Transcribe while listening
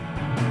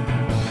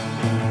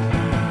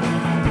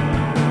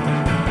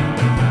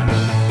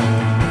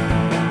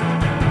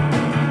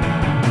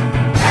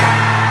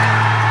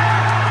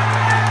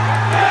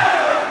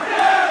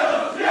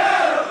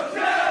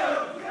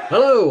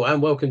Hello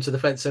and welcome to the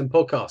Fence End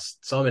podcast.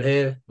 Simon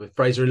here with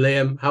Fraser and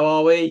Liam. How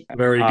are we?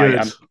 Very I good.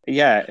 am.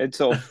 Yeah, it's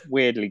sort of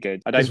weirdly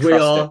good. I don't Because we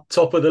trust it. are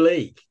top of the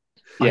league.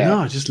 I know. Yeah,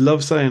 I just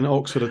love saying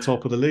Oxford are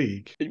top of the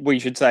league. we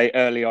should say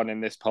early on in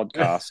this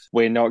podcast,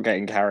 we're not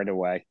getting carried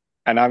away.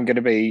 And I'm going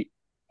to be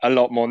a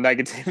lot more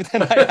negative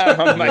than I am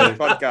on most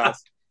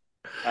podcasts.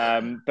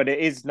 But it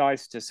is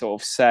nice to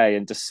sort of say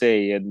and to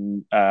see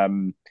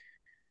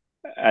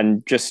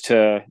and just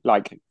to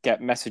like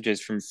get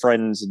messages from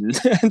friends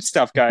and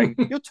stuff going,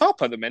 you're top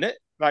at the minute.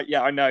 Like,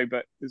 yeah, I know,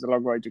 but there's a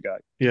long way to go.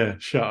 Yeah,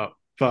 shut up.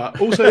 But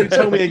also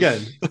tell me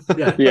again.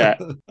 Yeah.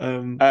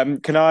 um,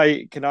 Can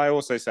I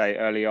also say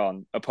early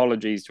on,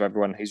 apologies to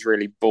everyone who's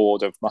really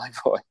bored of my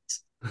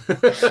voice.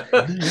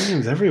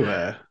 names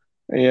everywhere.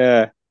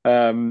 Yeah.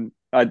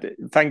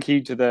 Thank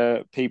you to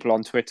the people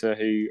on Twitter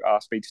who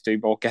asked me to do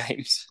more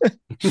games.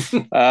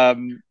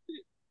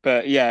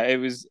 But yeah, it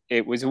was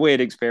a weird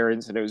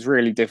experience, and it was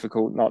really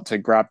difficult not to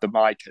grab the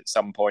mic at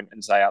some point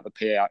and say out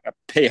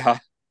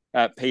the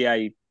PA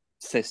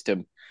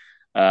system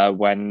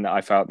when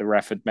I felt the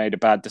ref had made a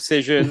bad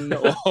decision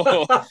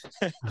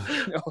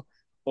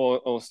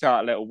or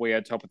start a little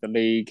weird top of the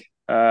league.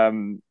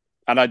 And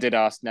I did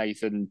ask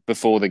Nathan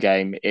before the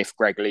game if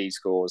Greg Lee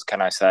scores,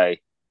 can I say,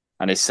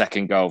 and his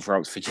second goal for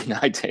Oxford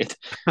United.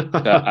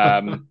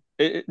 But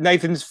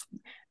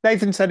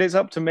Nathan said it's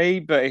up to me,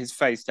 but his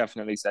face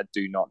definitely said,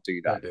 "Do not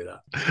do that." Don't do that.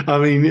 I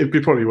mean, it'd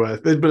be probably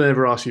worth. They'd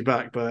never ask you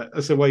back, but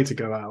it's a way to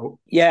go out.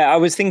 Yeah, I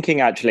was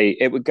thinking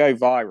actually it would go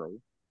viral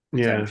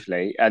Yeah,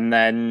 potentially, and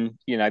then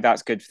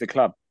that's good for the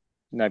club.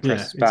 No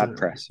press is bad exactly.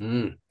 press.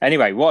 Mm,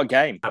 Anyway, what a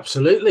game!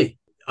 absolutely.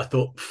 I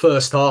thought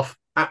first half,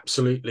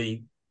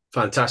 absolutely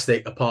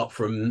fantastic, apart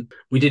from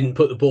we didn't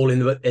put the ball in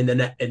the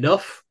net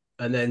enough.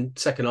 And then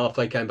second half,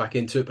 they came back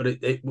into it, but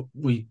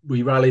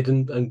we rallied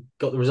and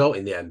got the result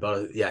in the end.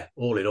 But yeah,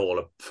 all in all,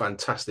 a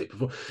fantastic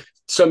performance.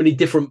 So many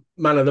different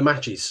mans of the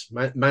match,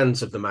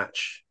 mans of the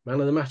match, men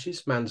of the match.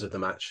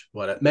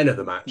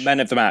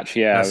 Men of the match,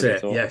 yeah, That's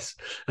it. Yes,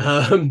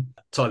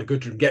 Tyler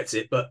Goodrum gets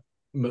it, but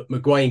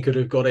McGuane could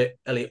have got it.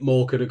 Elliot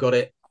Moore could have got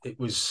it. It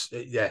was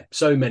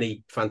so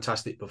many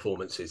fantastic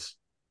performances.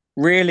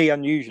 Really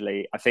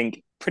unusually, I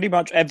think pretty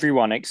much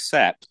everyone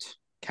except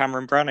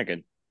Cameron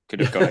Brannigan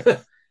could have got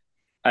it.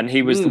 And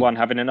he was the one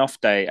having an off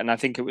day. And I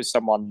think it was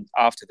someone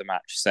after the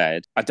match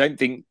said, I don't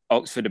think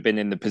Oxford have been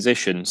in the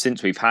position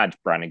since we've had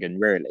Brannigan,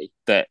 really,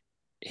 that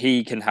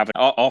he can have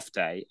an off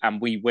day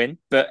and we win.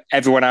 But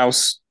everyone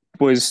else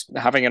was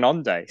having an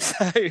on day.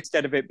 So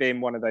instead of it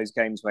being one of those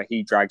games where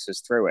he drags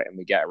us through it and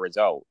we get a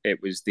result, it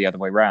was the other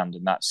way around.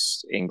 And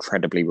that's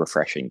incredibly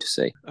refreshing to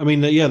see. I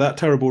mean, yeah, that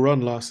terrible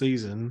run last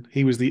season,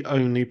 he was the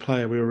only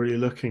player we were really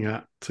looking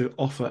at to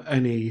offer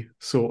any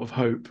sort of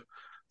hope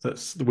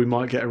that we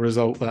might get a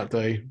result that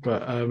day.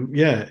 But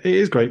yeah, it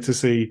is great to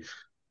see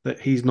that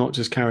he's not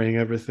just carrying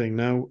everything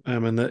now,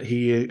 and that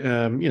he,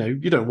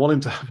 you don't want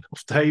him to have an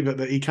off day, but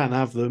that he can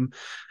have them,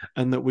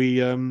 and that we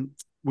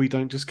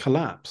don't just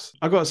collapse.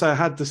 I got to say, I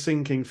had the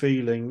sinking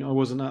feeling. I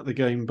wasn't at the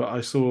game, but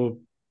I saw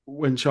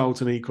when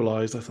Charlton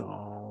equalised. I thought,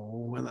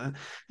 oh, I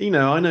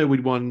know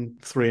we'd won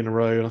 3 in a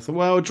row, and I thought,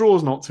 well, a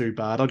draw's not too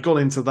bad. I'd gone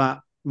into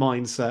that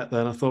mindset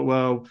then. I thought,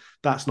 well,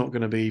 that's not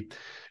going to be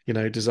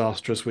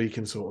disastrous. We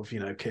can sort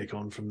of, kick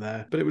on from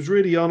there. But it was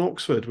really on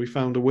Oxford. We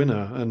found a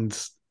winner, and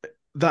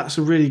that's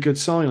a really good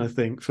sign, I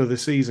think, for the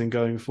season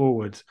going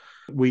forward.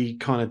 We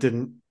kind of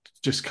didn't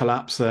just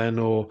collapse then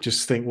or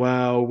just think,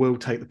 well, we'll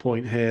take the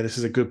point here. This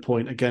is a good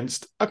point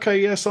against,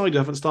 okay, yes, I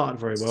haven't started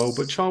very well,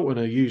 but Charlton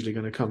are usually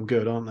going to come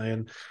good, aren't they?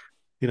 And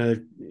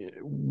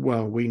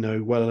well, we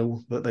know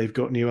well that they've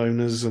got new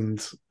owners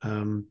and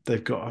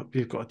they've got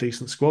a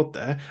decent squad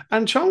there.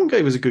 And Charlton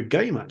gave us a good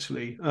game,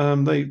 actually.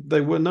 They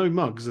were no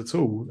mugs at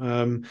all.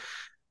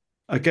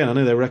 Again, I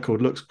know their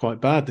record looks quite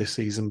bad this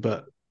season,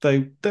 but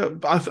I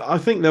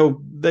think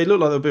they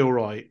look like they'll be all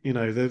right. They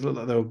look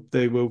like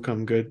they will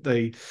come good.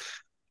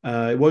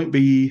 It won't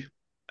be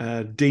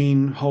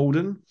Dean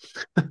Holden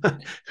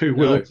who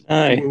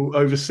will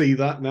oversee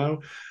that now.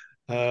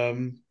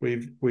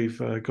 We've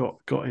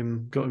got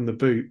him the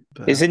boot.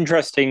 But... It's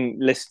interesting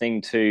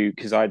listening to,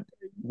 because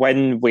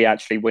when we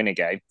actually win a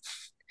game,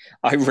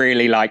 I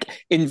really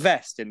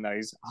invest in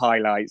those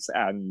highlights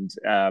and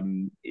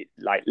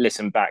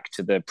listen back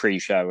to the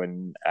pre-show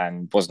and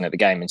wasn't at the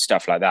game and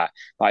stuff like that.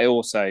 But I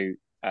also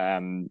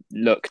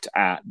looked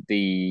at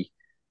the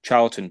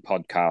Charlton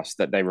podcast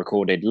that they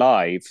recorded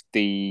live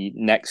the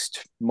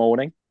next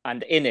morning.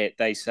 And in it,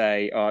 they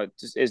say,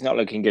 it's not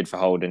looking good for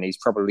Holden. He's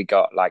probably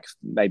got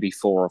maybe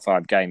 4 or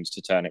 5 games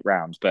to turn it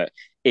round, but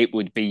it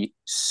would be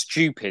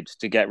stupid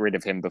to get rid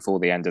of him before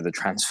the end of the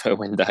transfer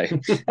window.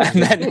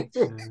 And then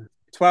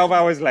 12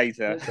 hours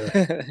later,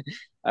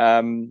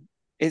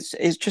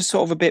 it's just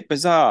sort of a bit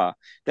bizarre.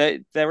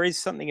 There is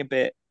something a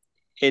bit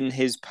in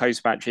his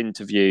post-match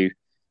interview.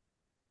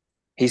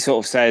 He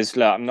sort of says,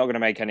 look, I'm not going to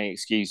make any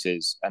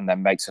excuses, and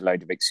then makes a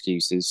load of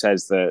excuses,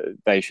 says that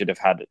they should have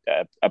had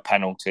a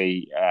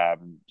penalty,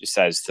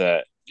 says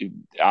that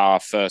our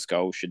first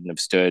goal shouldn't have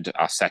stood,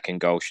 our second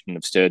goal shouldn't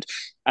have stood,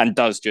 and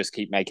does just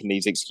keep making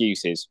these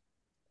excuses.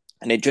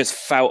 And it just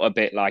felt a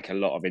bit like a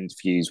lot of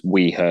interviews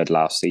we heard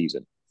last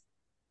season.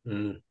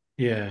 Mm.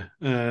 Yeah,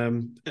 I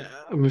mean,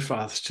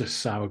 that's just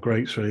sour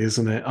grapes, really,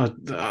 isn't it?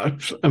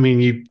 I mean,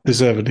 you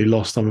deservedly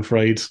lost, I'm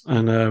afraid,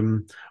 and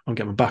I'll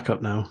get my back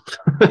up now.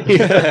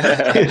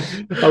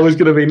 I was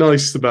going to be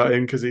nice about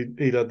him because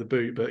he'd had the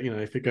boot, but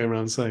if you're going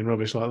around saying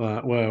rubbish like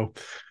that, well,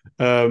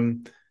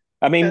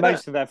 I mean,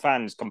 most of their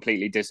fans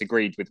completely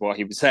disagreed with what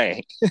he was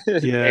saying.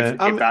 Yeah,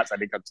 if that's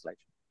any consolation.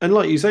 And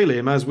like you say,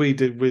 Liam, as we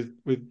did with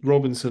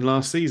Robinson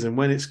last season,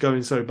 when it's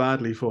going so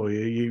badly for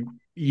you,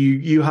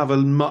 you have a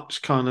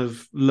much kind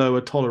of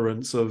lower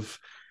tolerance of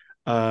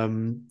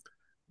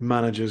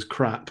managers'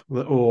 crap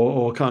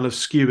or kind of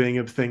skewing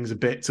of things a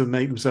bit to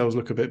make themselves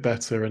look a bit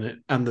better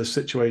and the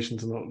situation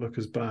to not look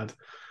as bad.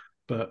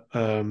 But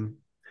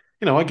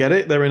I get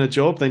it. They're in a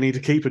job. They need to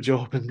keep a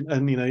job,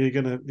 and you're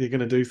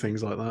gonna do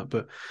things like that.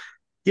 But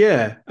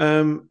yeah,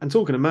 and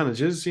talking to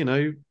managers,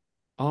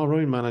 our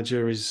own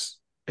manager is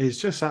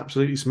just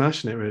absolutely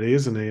smashing it, really,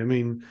 isn't he? I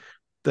mean,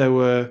 there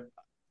were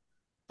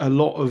a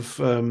lot of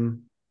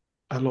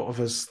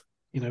us,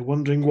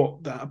 wondering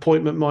what that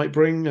appointment might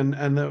bring,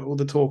 and all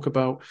the talk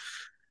about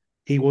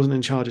he wasn't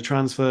in charge of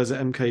transfers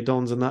at MK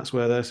Dons, and that's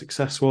where their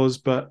success was.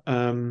 But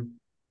I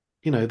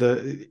know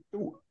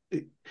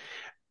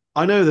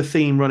the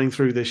theme running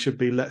through this should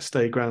be "Let's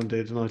stay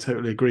grounded," and I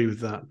totally agree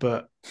with that.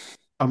 But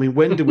I mean,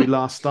 when did we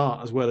last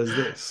start as well as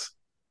this?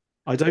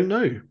 I don't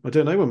know. I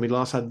don't know when we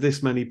last had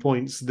this many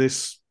points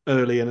this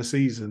early in a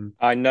season.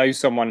 I know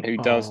someone who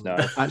does know.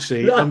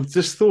 Actually, I'm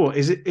just thought,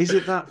 is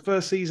it that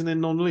first season in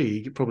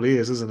non-league? It probably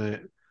is, isn't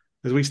it?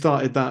 Because we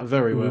started that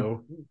very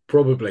well.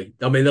 Probably.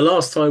 I mean, the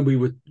last time we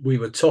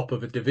were top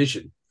of a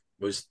division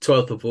was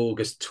 12th of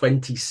August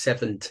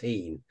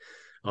 2017,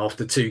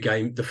 after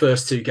the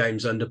first two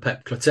games under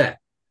Pep Clotet.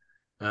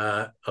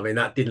 I mean,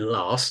 that didn't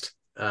last.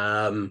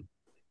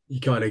 You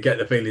kind of get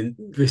the feeling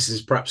this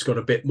has perhaps got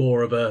a bit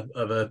more of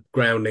a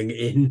grounding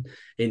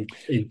in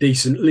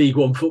decent League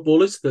One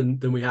footballers than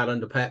we had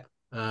under Pep.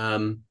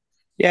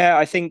 Yeah,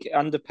 I think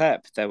under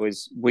Pep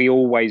we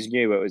always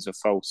knew it was a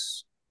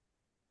false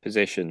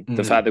position.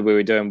 The fact that we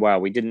were doing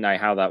well, we didn't know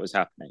how that was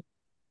happening,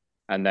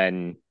 and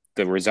then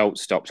the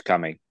results stopped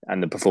coming,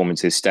 and the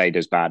performances stayed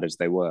as bad as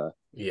they were.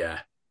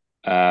 Yeah.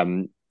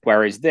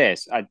 Whereas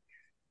there's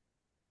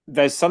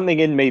something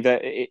in me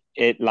that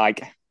it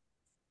like.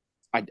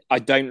 I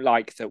don't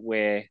like that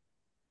when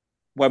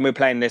we're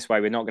playing this way,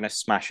 we're not going to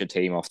smash a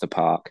team off the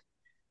park.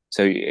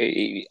 So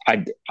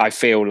I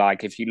feel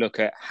like if you look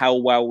at how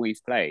well we've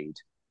played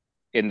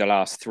in the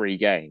last 3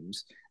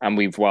 games, and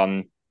we've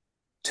won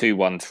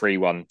 2-1,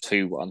 3-1,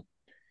 2-1,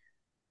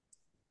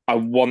 I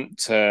want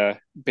to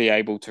be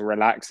able to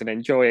relax and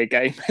enjoy a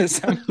game at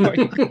some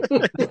point.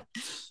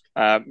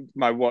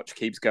 My watch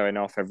keeps going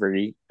off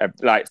every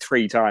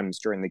 3 times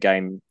during the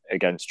game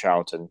against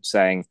Charlton,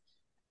 saying,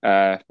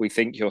 we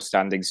think you're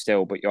standing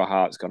still, but your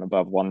heart's gone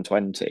above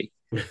 120.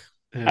 Yeah.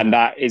 And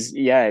that is,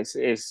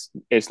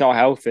 it's not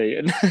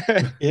healthy.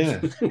 Yeah, I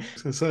was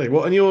gonna say,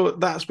 well,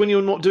 and that's when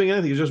you're not doing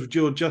anything.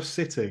 You're just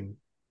sitting.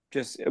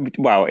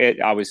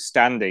 I was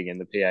standing in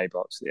the PA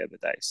box the other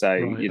day, so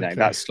okay.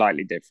 That's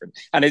slightly different.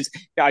 And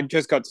I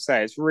just got to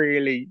say, it's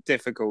really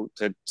difficult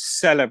to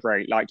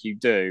celebrate like you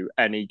do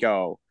any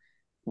goal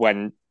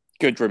when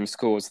Goodrum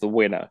scores the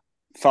winner.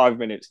 5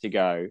 minutes to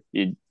go,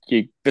 you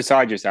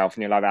beside yourself,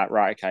 and you're like that.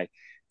 Right, okay,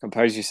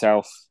 compose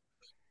yourself,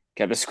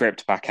 get the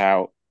script back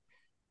out,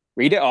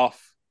 read it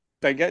off.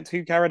 Don't get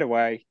too carried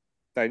away.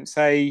 Don't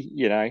say,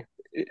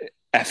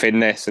 F in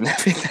this and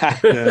F in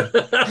that.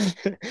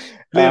 Yeah.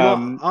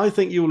 Liam, I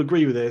think you'll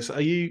agree with this. Are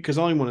you? Because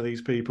I'm one of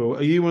these people.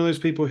 Are you one of those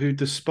people who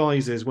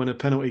despises when a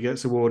penalty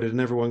gets awarded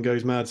and everyone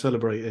goes mad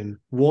celebrating?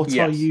 What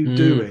are you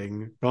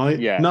doing? Right?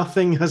 Yeah.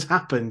 Nothing has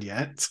happened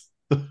yet.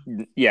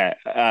 Yeah.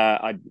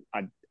 I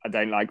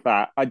don't like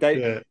that. I don't.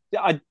 Yeah.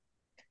 I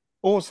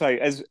also,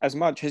 as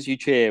much as you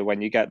cheer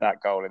when you get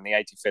that goal in the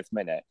 85th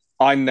minute,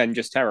 I'm then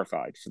just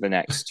terrified for the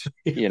next.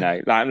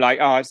 I'm like,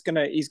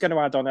 he's gonna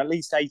add on at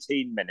least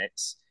 18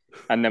 minutes,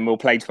 and then we'll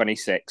play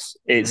 26.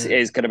 It's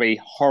going to be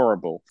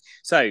horrible.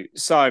 So,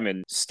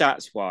 Simon,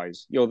 stats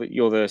wise, you're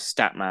the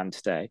stat man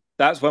today.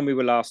 That's when we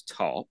were last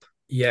top.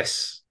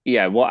 Yes.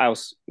 Yeah. What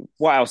else?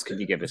 What else can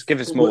you give us?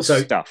 Give us more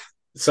stuff.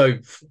 So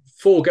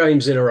 4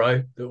 games in a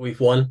row that we've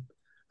won.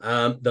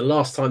 The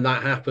last time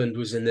that happened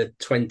was in the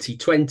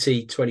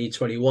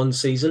 2020-2021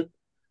 season,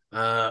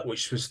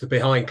 which was the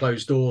behind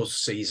closed doors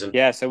season.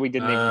 Yeah, so we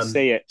didn't even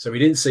see it. So we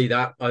didn't see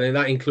that. I mean,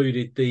 that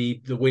included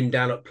the win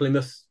down at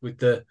Plymouth with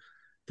the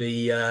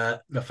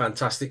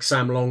fantastic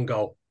Sam Long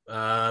goal.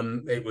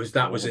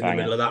 That was in the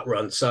middle of that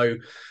run. So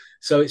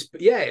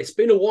it's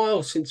been a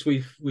while since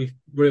we've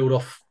reeled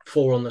off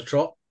 4 on the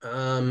trot.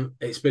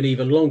 It's been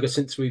even longer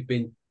since we've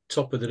been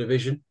top of the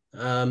division.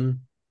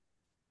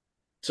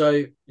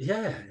 So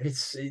yeah,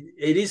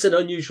 it is an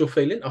unusual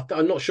feeling.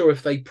 I'm not sure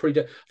if they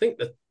predate. I think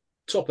the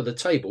top of the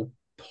table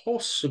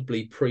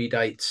possibly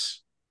predates.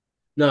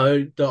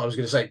 No, I was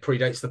going to say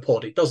predates the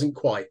pod. It doesn't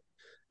quite.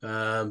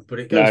 But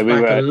it goes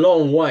back a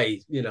long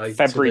way,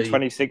 February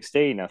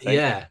 2016, I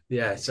think.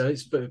 Yeah. So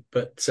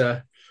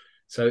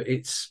so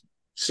it's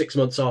 6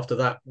 months after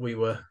that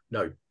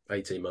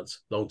 18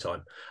 months, long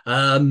time.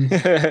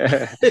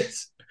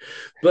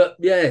 But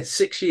yeah,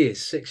 6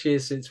 years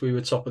since we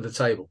were top of the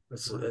table,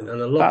 and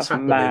a lot's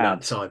happened in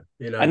that time.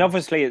 And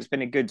obviously, it's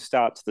been a good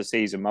start to the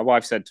season. My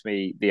wife said to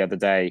me the other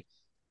day,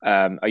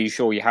 "Are you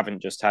sure you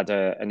haven't just had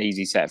an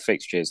easy set of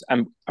fixtures?"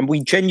 And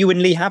we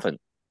genuinely haven't.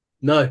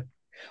 No.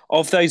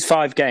 Of those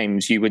 5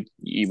 games, you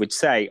would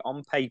say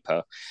on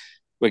paper,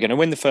 we're going to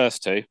win the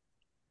first 2,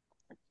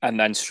 and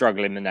then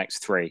struggle in the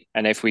next 3.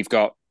 And if we've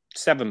got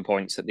 7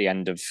 points at the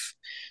end of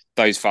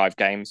those 5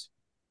 games,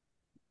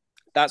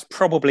 that's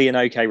probably an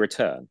okay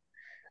return.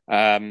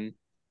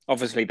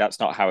 Obviously, that's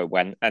not how it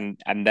went, and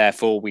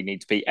therefore we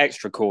need to be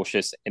extra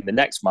cautious in the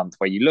next month,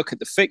 where you look at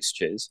the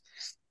fixtures.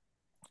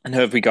 And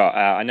who have we got?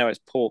 I know it's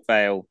Port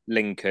Vale,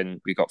 Lincoln.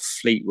 We've got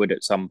Fleetwood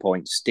at some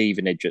point,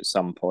 Stevenage at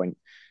some point,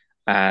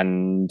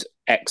 and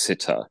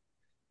Exeter.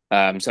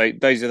 So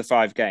those are the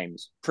 5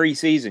 games.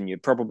 Pre-season,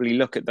 you'd probably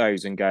look at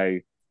those and go,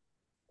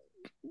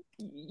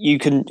 you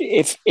can,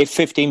 if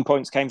 15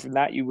 points came from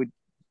that,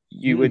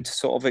 you would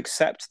sort of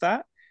accept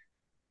that.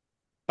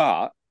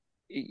 But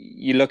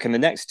you look in the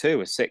next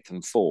 2 are 6th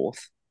and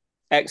 4th.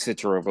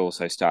 Exeter have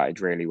also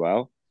started really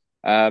well.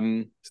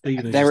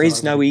 There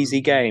is no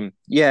easy game.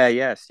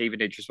 Yeah,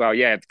 Stevenage as well.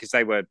 Yeah, because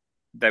they were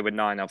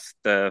 9 off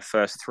the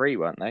first 3,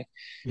 weren't they?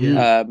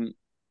 Yeah.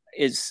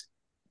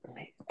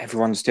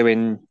 Everyone's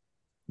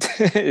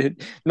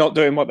not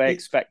doing what they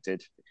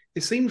expected.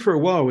 It seemed for a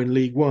while in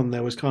League One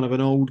there was kind of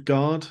an old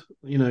guard,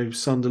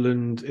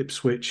 Sunderland,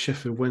 Ipswich,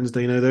 Sheffield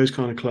Wednesday, those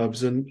kind of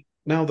clubs. And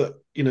now that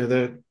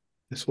they're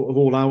sort of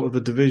all out of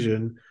the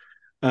division,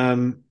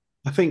 I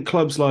think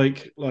clubs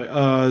like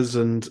us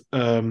and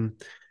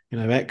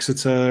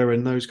Exeter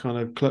and those kind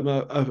of clubs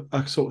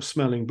are sort of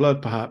smelling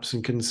blood perhaps,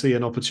 and can see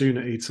an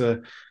opportunity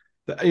to.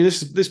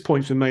 This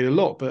point's been made a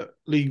lot, but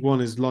League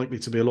One is likely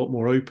to be a lot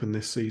more open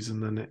this season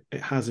than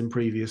it has in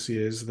previous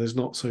years. There's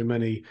not so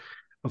many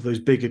of those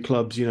bigger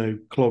clubs,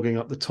 clogging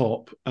up the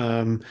top.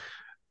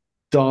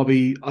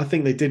 Derby, I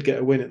think they did get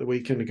a win at the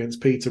weekend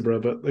against Peterborough,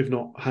 but they've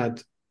not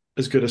had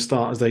as good a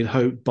start as they'd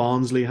hoped.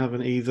 Barnsley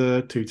haven't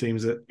either. 2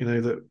 teams that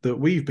that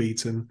we've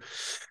beaten.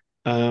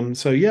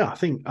 So yeah, I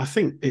think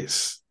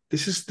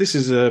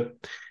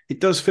it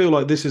does feel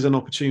like this is an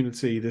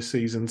opportunity this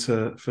season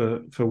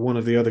for one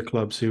of the other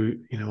clubs who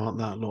aren't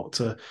that lot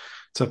to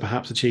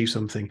perhaps achieve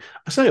something.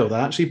 I say all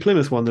that, actually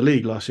Plymouth won the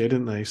league last year,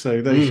 didn't they?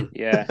 So they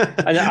yeah,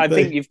 and I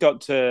think you've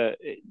got to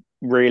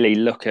really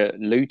look at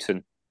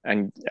Luton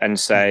and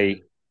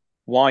say,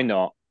 why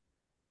not?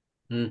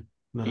 No,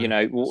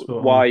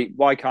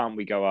 why can't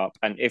we go up?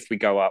 And if we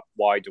go up,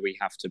 why do we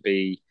have to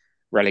be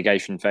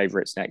relegation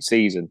favourites next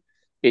season?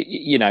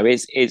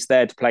 It's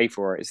there to play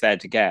for. It's there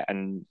to get.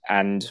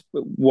 And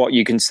what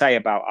you can say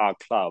about our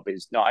club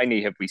is not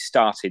only have we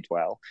started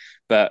well,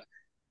 but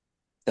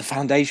the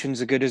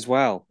foundations are good as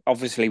well.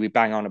 Obviously, we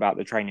bang on about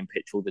the training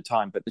pitch all the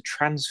time, but the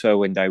transfer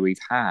window we've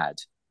had,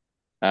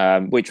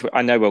 which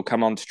I know we'll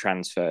come on to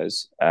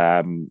transfers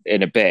in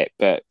a bit,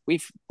 but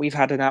we've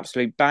had an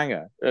absolute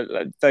banger.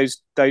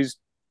 Those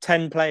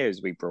 10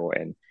 players we brought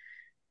in,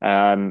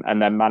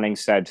 and then Manning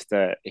said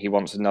that he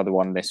wants another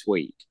one this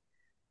week.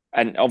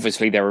 And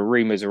obviously there are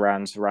rumours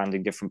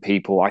surrounding different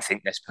people. I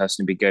think this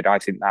person would be good. I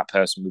think that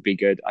person would be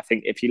good. I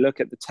think if you look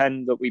at the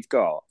 10 that we've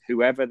got,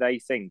 whoever they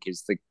think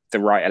is the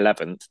right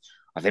 11th,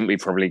 I think we've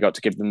probably got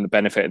to give them the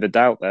benefit of the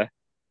doubt there.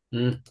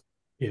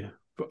 Yeah.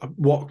 But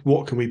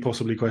what can we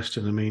possibly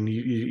question? I mean,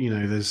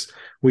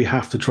 we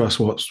have to trust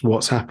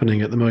what's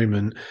happening at the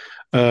moment.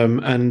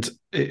 And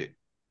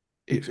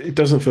it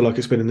doesn't feel like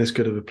it's been in this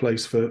good of a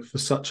place for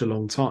such a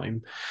long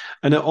time.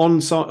 And on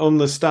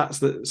the stats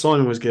that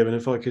Simon was given,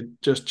 if I could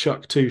just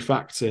chuck 2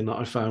 facts in that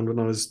I found when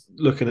I was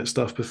looking at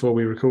stuff before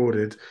we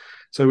recorded.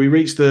 So we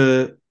reached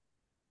the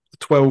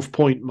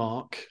 12-point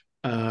mark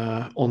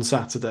on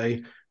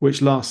Saturday,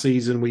 which last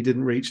season we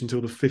didn't reach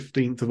until the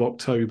 15th of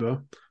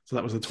October. So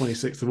that was the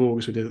 26th of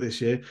August we did it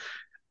this year.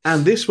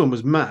 And this one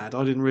was mad.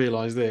 I didn't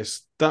realise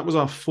this. That was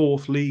our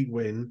 4th league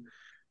win,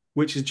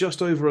 which is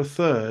just over a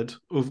third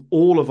of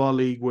all of our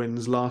league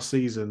wins last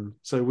season.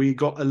 So we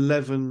got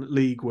 11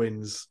 league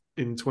wins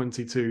in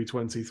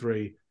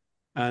 22-23.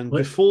 And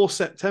before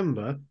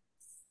September,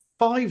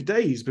 5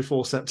 days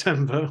before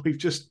September, we've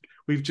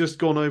just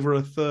gone over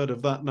a third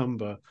of that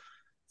number.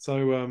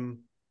 So,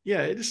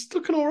 it's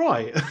looking all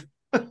right.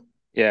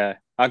 Yeah.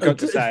 I've got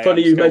to say,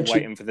 funny I'm still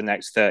waiting for the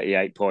next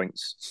 38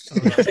 points.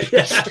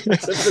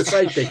 That's the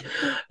same thing.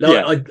 No,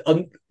 yeah.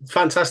 I'm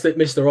fantastic,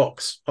 Mr.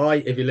 Ox.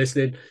 If you're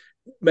listening,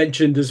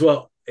 mentioned as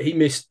well, he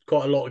missed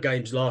quite a lot of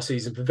games last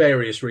season for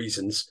various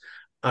reasons,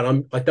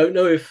 and I don't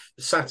know if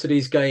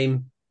Saturday's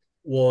game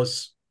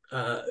was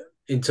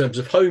in terms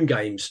of home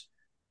games,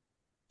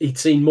 he'd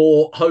seen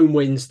more home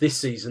wins this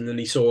season than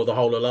he saw the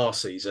whole of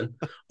last season,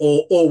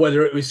 or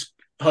whether it was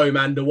home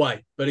and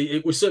away. But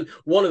it was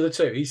one of the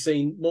two. He's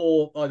seen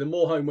either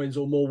more home wins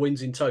or more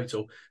wins in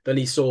total than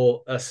he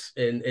saw us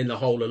in the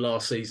whole of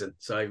last season.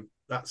 So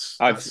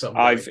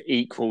I've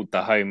equalled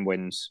the home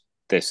wins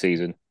this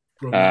season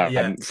from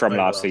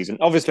last season.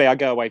 Obviously, I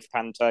go away for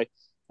Panto,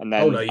 and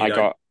then I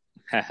got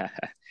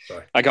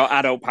I got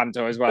adult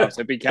Panto as well.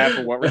 So be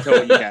careful what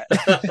retort you get.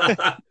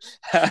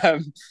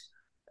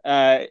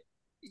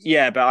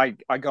 But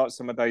I got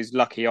some of those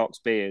Lucky Ox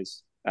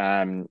beers.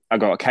 I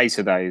got a case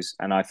of those,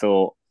 and I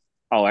thought,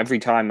 every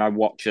time I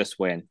watch us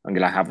win, I'm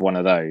going to have one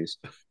of those.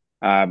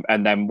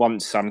 And then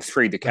once I'm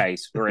through the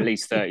case, we're at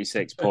least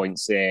 36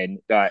 points in.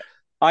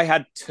 I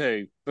had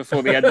 2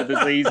 before the end of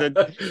the season.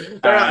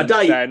 They're out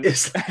of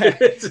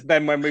date.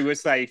 Then when we were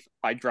safe,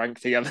 I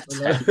drank the other 10.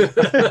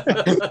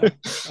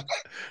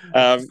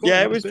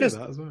 It was just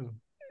that as well.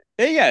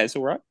 Yeah, it's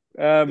all right.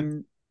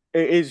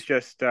 It is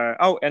just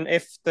and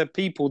if the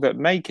people that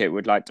make it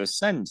would like to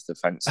send the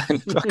fence,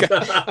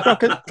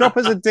 drop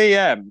us a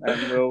DM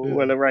and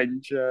we'll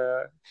arrange.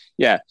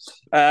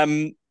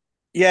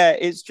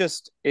 It's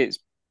just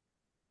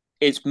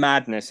it's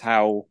madness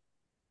how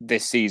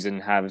this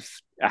season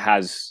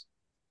has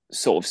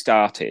sort of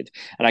started,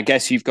 and I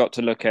guess you've got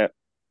to look at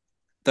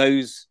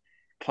those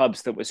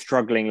clubs that were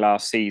struggling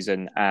last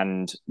season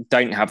and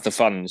don't have the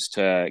funds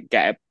to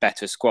get a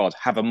better squad,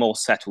 have a more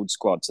settled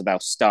squad, so they'll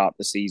start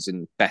the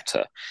season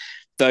better.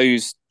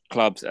 Those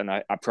clubs, and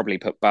I probably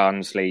put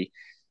Barnsley.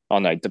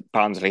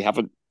 Barnsley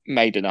haven't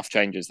made enough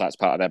changes. That's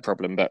part of their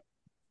problem. But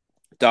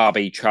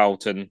Derby,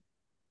 Charlton,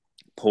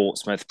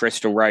 Portsmouth,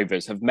 Bristol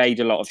Rovers have made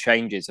a lot of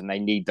changes, and they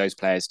need those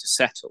players to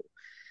settle.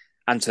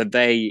 And so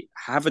they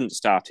haven't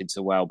started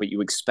so well, but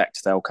you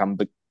expect they'll come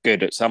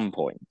good at some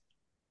point.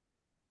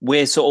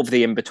 We're sort of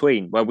the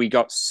in-between, where we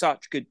got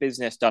such good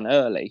business done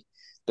early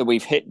that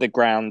we've hit the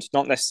ground,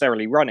 not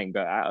necessarily running,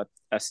 but at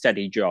a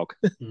steady jog.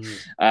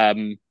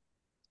 And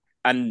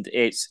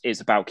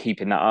it's about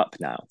keeping that up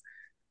now.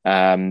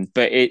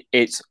 But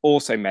it's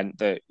also meant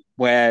that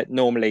where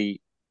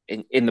normally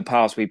in the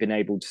past we've been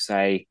able to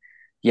say,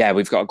 yeah,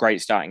 we've got a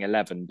great starting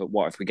 11, but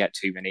what if we get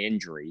too many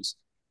injuries?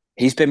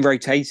 He's been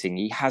rotating.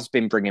 He has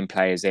been bringing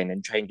players in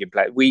and changing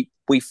players. We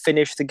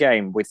finished the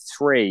game with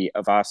 3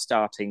 of our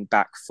starting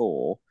back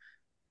 4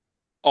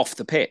 off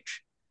the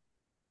pitch.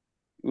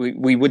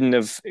 We wouldn't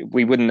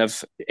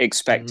have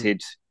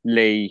expected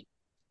Lee,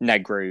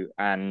 Negru,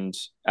 and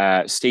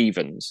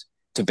Stevens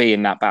to be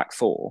in that back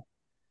 4.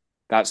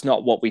 That's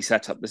not what we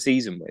set up the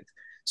season with.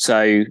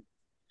 So,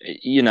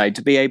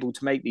 to be able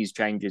to make these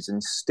changes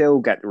and still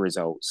get the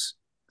results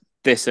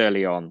this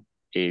early on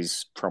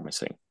is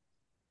promising.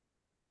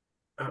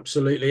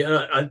 Absolutely. And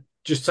I'm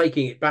just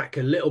taking it back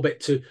a little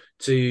bit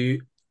to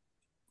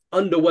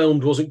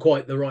underwhelmed wasn't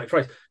quite the right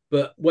phrase,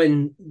 but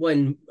when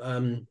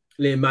Liam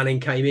Manning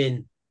came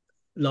in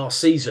last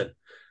season,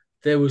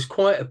 there was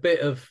quite a bit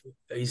of,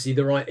 is he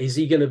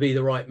going to be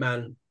the right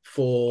man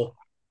for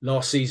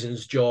last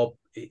season's job?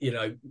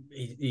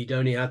 He'd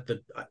only had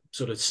the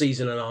sort of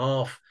season and a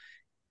half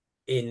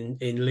in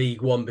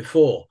League One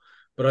before,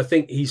 but I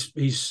think he's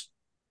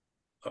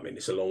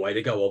it's a long way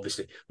to go,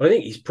 obviously, but I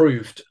think he's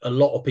proved a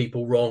lot of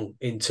people wrong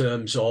in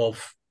terms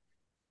of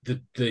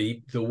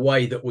the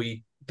way that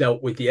we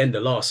dealt with the end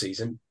of last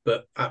season,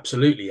 but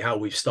absolutely how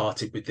we've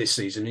started with this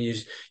season. And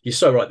you're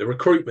so right. The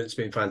recruitment's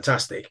been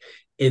fantastic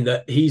in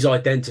that he's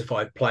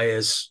identified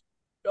players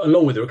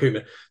along with the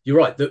recruitment. You're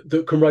right,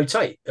 that can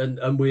rotate,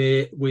 and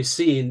we're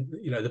seeing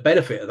the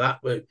benefit of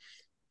that.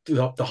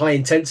 The high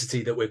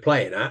intensity that we're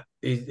playing at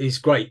is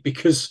great,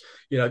 because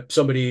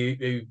somebody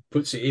who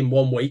puts it in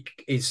 1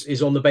 week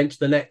is on the bench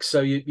the next.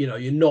 So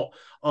you're not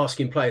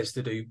asking players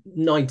to do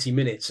 90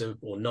 minutes or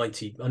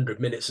 100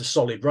 minutes of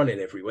solid running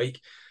every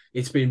week.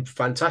 It's been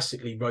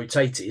fantastically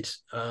rotated,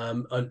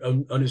 and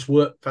it's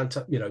worked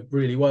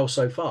really well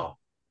so far.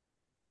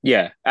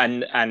 Yeah,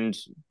 and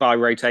by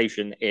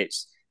rotation,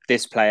 it's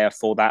this player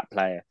for that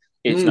player.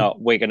 It's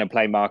not we're going to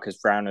play Marcus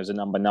Brown as a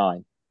number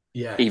 9.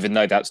 Yeah. Even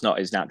though that's not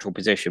his natural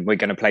position, we're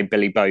going to play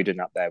Billy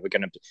Bowden up there.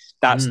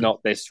 That's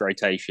not this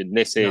rotation.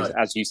 This is,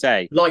 as you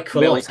say,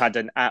 Mills had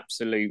an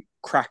absolute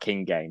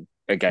cracking game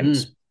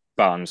against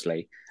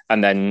Barnsley,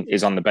 and then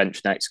is on the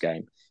bench next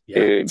game.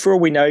 Yeah. For all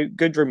we know,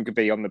 Goodrum could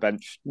be on the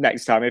bench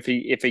next time if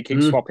he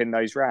keeps swapping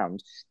those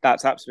rounds.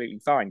 That's absolutely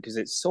fine, because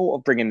it's sort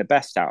of bringing the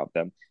best out of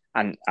them.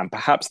 And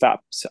perhaps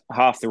that's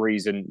half the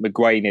reason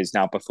McGuane is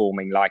now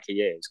performing like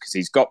he is, because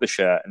he's got the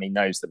shirt and he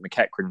knows that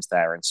McEachran's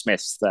there and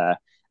Smith's there.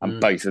 And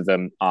both of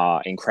them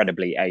are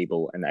incredibly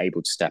able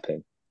to step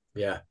in.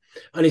 Yeah.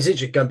 And it's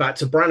interesting, going back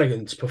to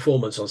Brannigan's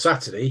performance on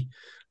Saturday,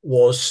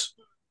 was,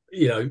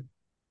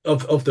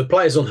 of the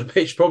players on the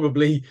pitch,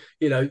 probably,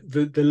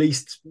 the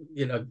least,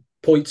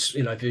 points,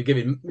 if you're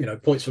giving,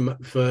 points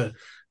for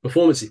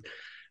performances.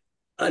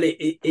 And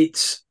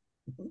it's,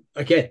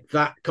 again,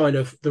 that kind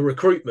of, the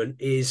recruitment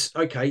is,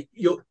 okay,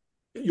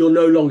 you're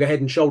no longer head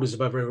and shoulders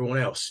above everyone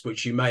else,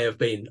 which you may have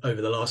been over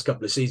the last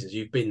couple of seasons.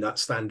 You've been that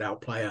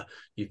standout player.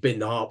 You've been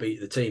the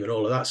heartbeat of the team and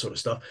all of that sort of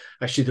stuff.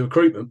 Actually, the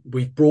recruitment,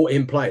 we've brought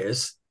in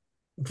players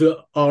that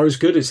are as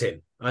good as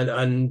him.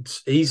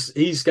 and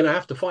he's going to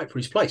have to fight for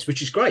his place,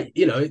 which is great.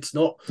 It's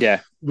not.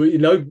 Yeah.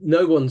 No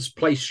one's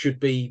place should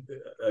be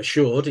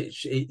assured.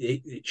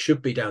 It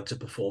should be down to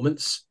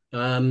performance. He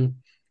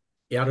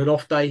had an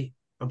off day.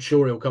 I'm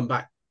sure he'll come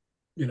back,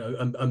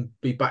 and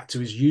be back to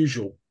his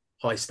usual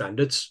high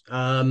standards.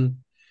 And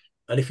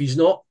if he's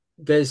not,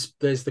 there's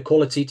the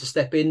quality to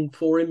step in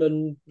for him,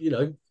 and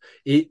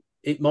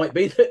it might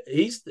be that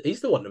he's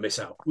the one to miss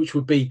out, which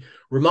would be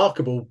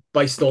remarkable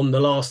based on the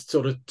last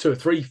sort of 2 or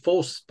 3,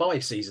 4,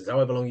 5 seasons,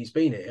 however long he's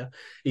been here.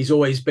 He's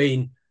always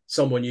been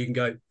someone you can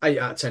go 8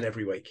 out of 10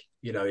 every week.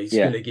 He's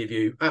going to give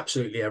you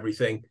absolutely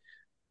everything,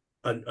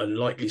 and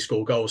likely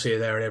score goals here,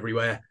 there, and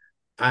everywhere.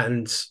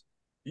 And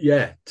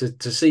yeah,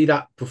 to see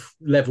that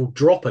level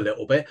drop a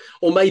little bit,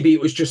 or maybe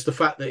it was just the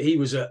fact that he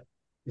was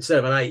instead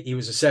of an 8, he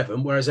was a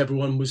 7, whereas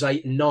everyone was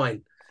 8 and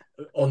 9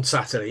 on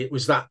Saturday. It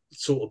was that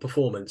sort of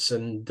performance,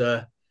 and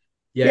I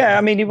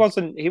mean, he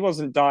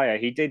wasn't dire.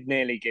 He did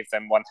nearly give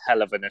them one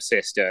hell of an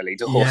assist early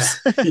doors.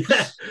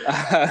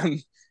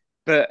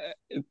 But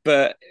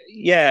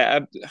yeah,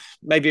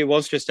 maybe it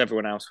was just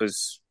everyone else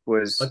was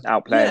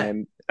outplaying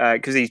him,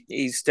 because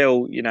he's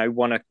still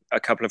won a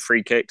couple of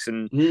free kicks,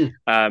 and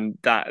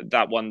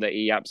that one that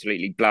he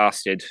absolutely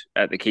blasted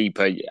at the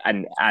keeper,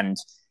 and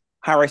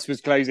Harris was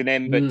closing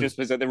in, but just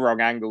was at the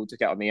wrong angle to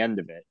get on the end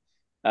of it.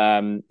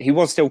 He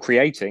was still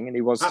creating, and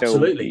he was still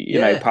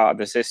part of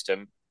the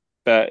system,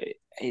 but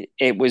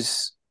it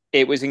was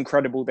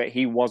incredible that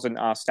he wasn't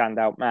our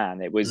standout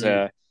man. It was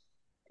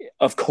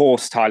of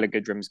course Tyler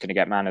Goodrum's going to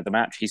get man of the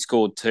match. He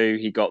scored 2,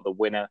 he got the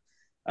winner,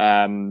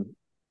 and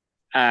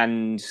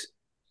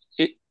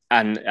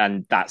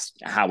that's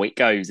how it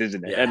goes,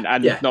 isn't it?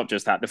 And not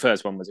just that, the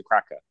first one was a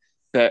cracker,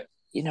 but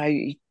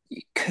you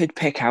could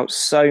pick out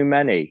so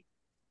many.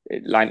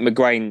 Like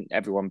McGrain,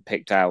 everyone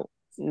picked out.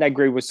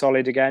 Negru was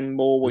solid again.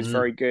 Moore was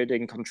very good,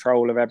 in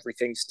control of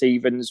everything.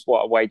 Stevens,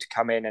 what a way to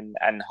come in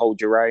and hold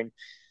your own.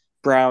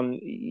 Brown,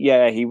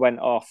 he went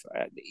off.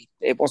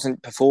 It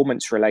wasn't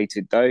performance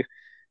related though.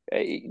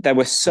 There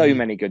were so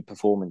many good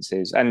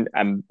performances, and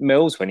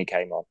Mills, when he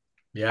came on,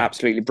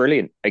 absolutely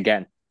brilliant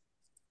again.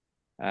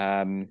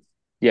 It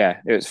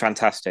was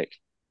fantastic.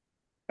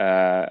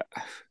 I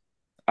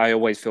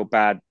always feel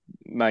bad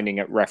moaning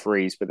at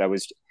referees, but it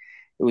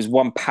was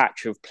one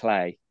patch of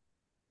play.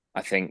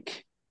 I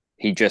think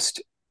he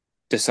just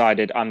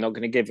decided, I'm not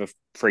going to give a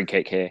free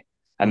kick here,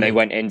 and they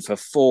went in for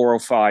 4 or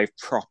 5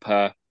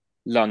 proper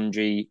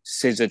lungy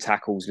scissor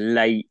tackles,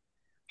 late,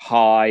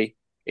 high.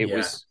 It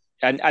was.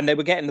 And they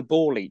were getting the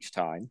ball each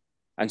time,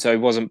 and so he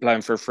wasn't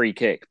blowing for a free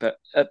kick. But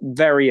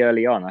very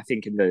early on, I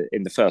think in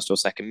the first or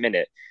second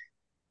minute,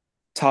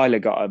 Tyler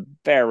got a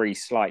very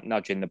slight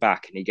nudge in the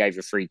back, and he gave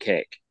a free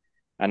kick.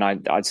 And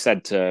I'd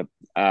said to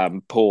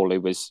Paul, who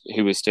was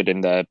stood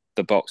in the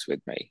box with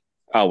me,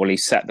 oh well,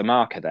 he's set the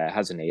marker there,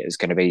 hasn't he? He's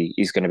going to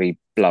be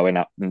blowing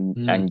up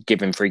and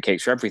giving free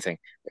kicks for everything.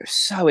 They're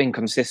so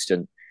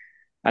inconsistent.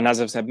 And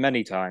as I've said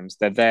many times,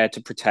 they're there to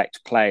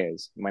protect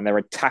players. When there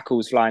are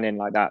tackles flying in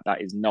like that,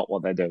 that is not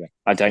what they're doing.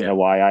 I don't know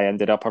why I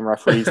ended up on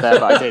referees there,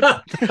 but I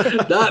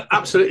did. No,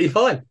 absolutely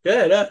fine.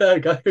 Yeah, no,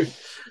 go.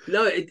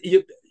 No,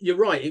 you're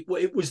right.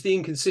 It was the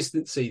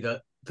inconsistency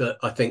that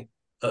I think,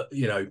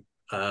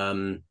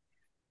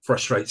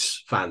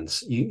 frustrates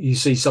fans. You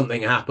see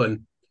something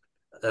happen,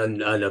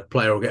 and a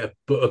player will get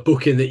a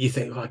booking that you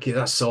think, okay,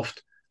 that's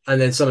soft. And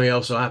then something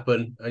else will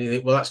happen, and you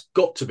think, well, that's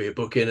got to be a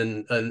booking,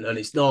 and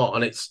it's not,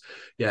 and it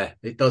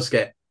does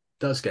get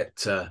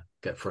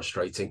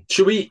frustrating.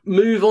 Should we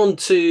move on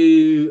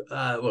to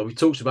we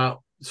talked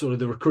about sort of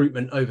the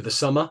recruitment over the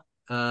summer,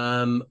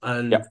 and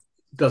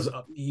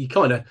you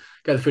kind of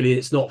get the feeling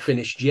it's not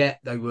finished yet.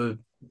 They were,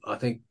 I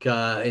think,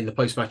 in the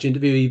post-match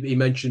interview, he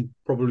mentioned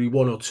probably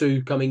 1 or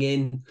 2 coming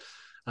in.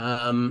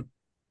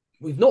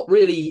 We've not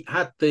really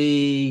had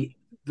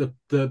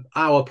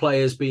our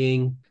players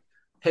being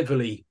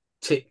heavily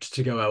tipped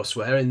to go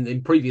elsewhere.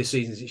 In previous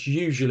seasons, it's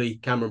usually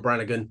Cameron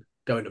Brannigan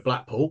going to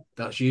Blackpool.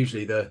 That's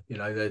usually the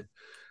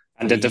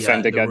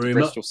defender going to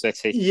Bristol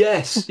City.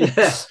 Yes,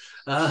 yeah.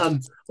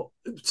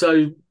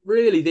 So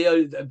really,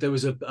 there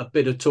was a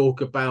bit of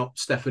talk about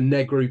Stefan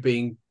Negru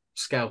being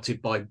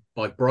scouted by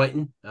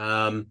Brighton.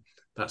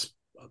 That's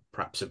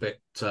perhaps a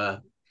bit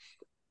of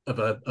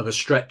a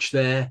stretch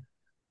there.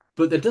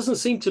 But there doesn't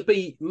seem to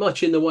be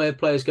much in the way of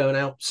players going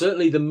out.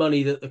 Certainly the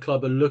money that the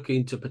club are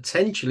looking to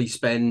potentially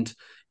spend,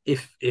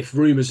 if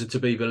rumours are to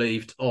be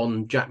believed,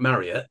 on Jack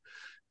Marriott,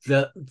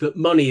 that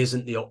money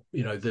isn't the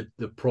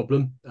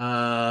problem.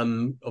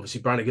 Obviously,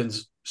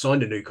 Brannigan's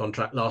signed a new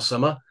contract last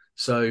summer.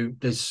 So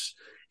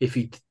if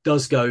he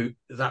does go,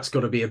 that's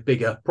got to be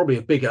probably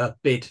a bigger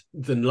bid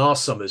than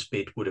last summer's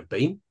bid would have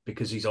been,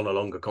 because he's on a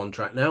longer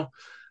contract now.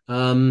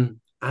 Who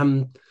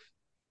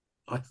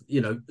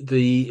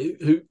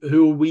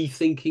are we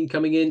thinking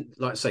coming in?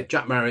 Like I say,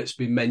 Jack Marriott's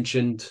been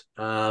mentioned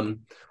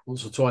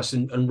once or twice,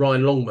 and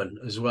Ryan Longman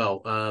as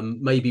well.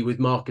 Maybe with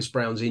Marcus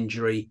Brown's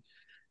injury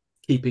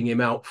keeping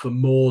him out for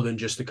more than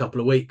just a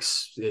couple of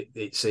weeks,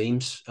 it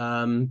seems.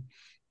 Do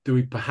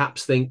we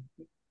perhaps think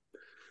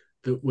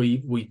that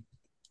we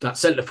that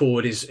centre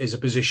forward is a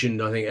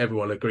position I think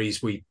everyone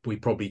agrees we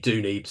probably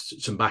do need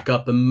some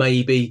backup, and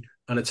maybe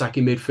an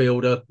attacking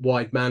midfielder,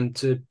 wide man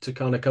to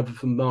kind of cover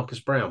for Marcus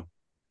Brown.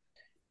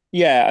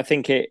 Yeah, I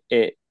think it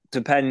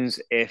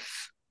depends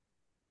if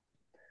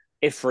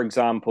for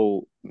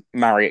example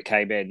Marriott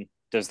came in,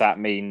 does that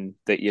mean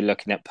that you're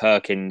looking at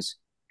Perkins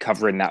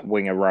covering that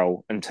winger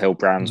role until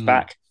Brown's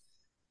back?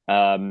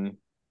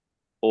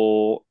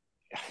 Or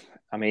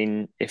I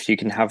mean, if you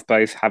can have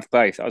both, have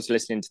both. I was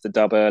listening to the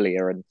dub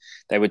earlier and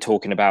they were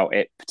talking about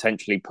it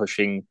potentially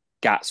pushing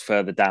Gats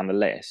further down the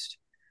list.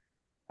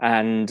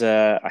 And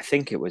I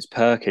think it was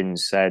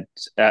Perkins said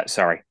that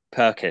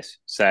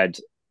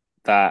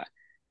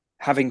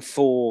having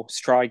 4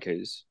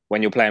 strikers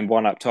when you're playing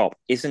one up top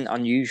isn't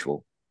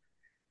unusual.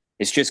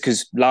 It's just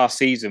because last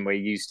season we're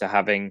used to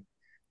having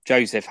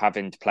Joseph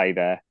having to play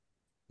there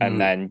and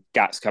then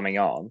Gats coming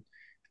on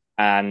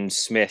and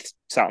Smith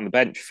sat on the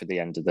bench for the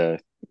end of the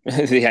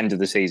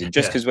season.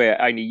 Just because we're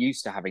only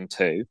used to having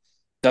 2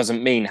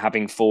 doesn't mean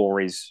having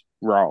 4 is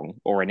wrong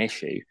or an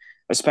issue,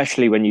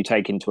 especially when you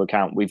take into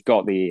account we've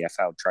got the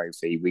EFL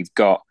trophy, we've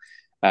got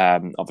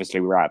obviously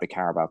we're out of the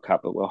Carabao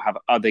Cup, but we'll have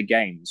other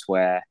games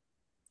where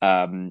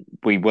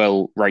we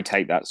will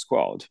rotate that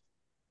squad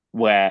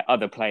where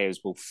other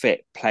players will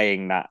fit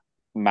playing that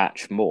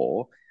match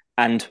more.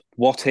 And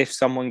what if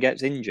someone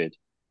gets injured?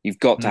 You've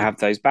got to have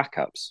those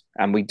backups,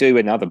 and we do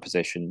in other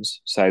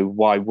positions. So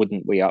why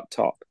wouldn't we up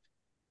top?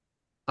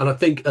 And I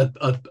think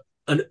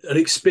an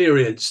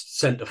experienced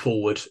centre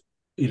forward,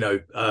 we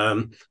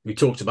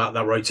talked about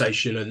that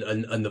rotation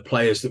and the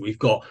players that we've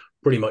got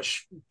pretty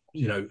much,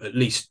 at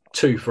least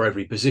 2 for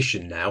every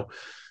position now.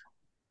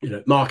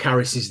 Mark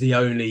Harris is the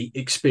only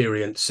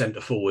experienced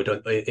centre forward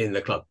in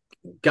the club.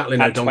 Gatlin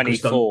at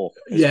 24,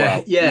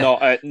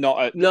 not at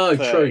no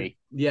 30. True.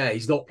 Yeah,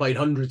 he's not played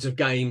hundreds of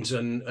games,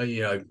 and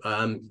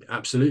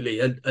absolutely.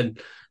 And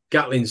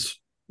Gatlin's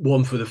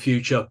one for the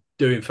future,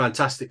 doing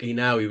fantastically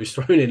now. He was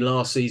thrown in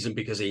last season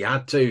because he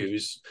had to. He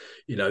was,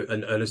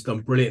 and has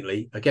done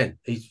brilliantly. Again,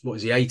 he's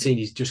 18?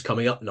 He's just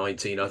coming up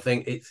 19, I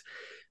think.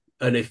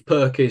 And if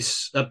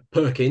Perkins,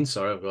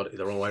 sorry, I've got it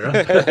the wrong way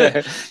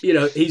around.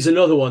 He's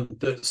another one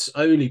that's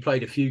only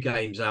played a few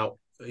games out,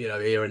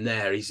 here and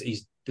there.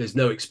 He's there's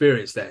no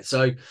experience there.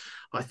 So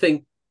I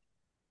think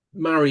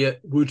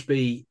Marriott would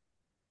be,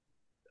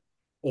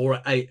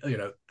 or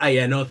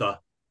another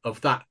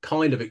of that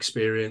kind of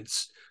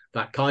experience,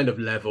 that kind of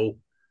level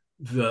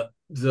that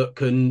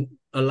can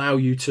allow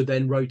you to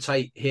then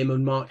rotate him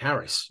and Mark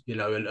Harris,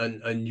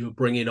 and you're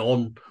bringing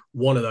on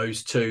one of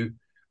those 2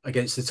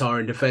 against the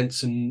Tyrone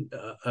defence, and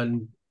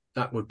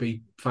that would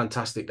be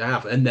fantastic to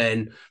have. And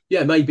then,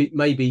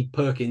 maybe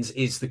Perkins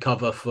is the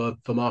cover for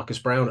Marcus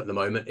Brown at the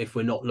moment if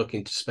we're not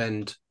looking to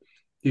spend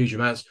huge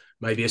amounts.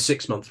 Maybe a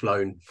 6-month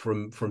loan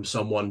from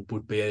someone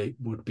would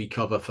be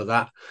cover for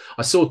that.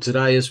 I saw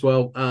today as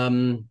well.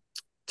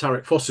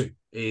 Tarek Fosu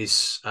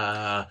is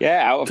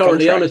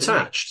currently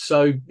unattached,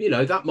 so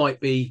that might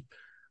be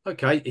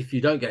okay if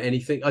you don't get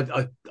anything.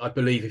 I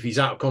believe if he's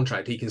out of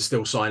contract, he can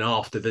still sign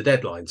after the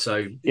deadline.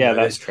 So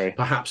that's true.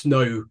 Perhaps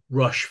no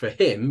rush for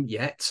him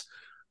yet,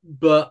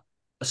 but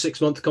a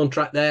 6-month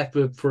contract there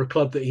for a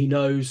club that he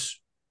knows.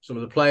 Some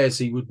of the players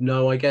he would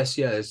know, I guess.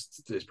 Yeah,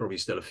 there's probably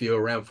still a few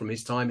around from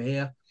his time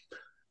here.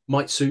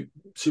 Might suit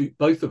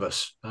both of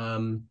us.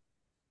 So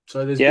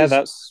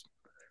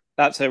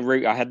that's a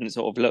route I hadn't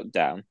sort of looked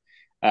down.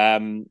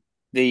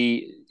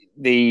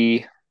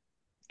 The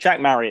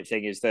Jack Marriott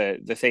thing is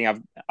the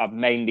thing I've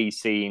mainly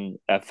seen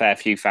a fair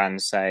few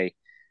fans say,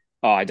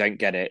 "Oh, I don't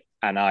get it,"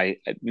 and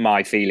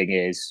my feeling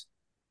is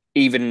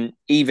even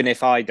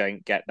if I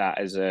don't get that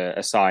as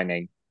a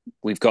signing,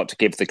 we've got to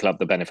give the club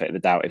the benefit of the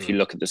doubt. If you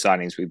look at the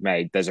signings we've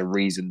made, there's a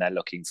reason they're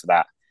looking for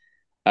that,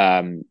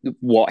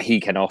 what he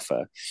can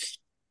offer.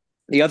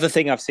 The other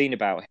thing I've seen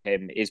about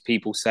him is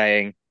people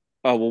saying,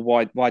 "Oh,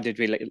 well, why did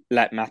we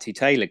let Matty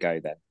Taylor go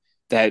then?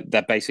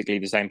 They're basically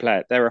the same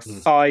player. There are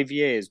 5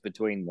 years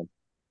between them.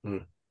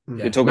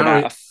 We're talking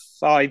about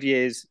 5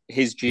 years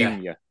his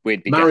junior.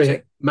 We'd be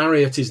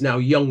Marriott is now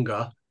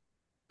younger.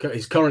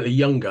 Is currently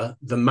younger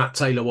than Matt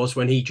Taylor was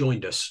when he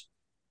joined us.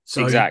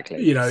 So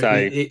exactly.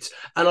 It's,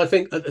 and I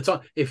think at the time,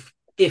 if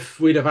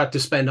we'd have had to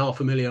spend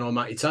 $500,000 on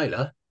Matty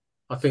Taylor,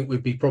 I think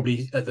we'd be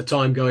probably at the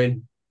time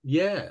going,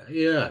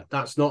 yeah,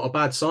 that's not a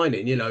bad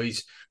signing.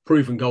 He's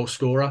proven goal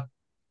scorer.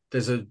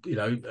 There's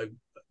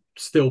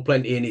still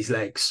plenty in his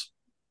legs.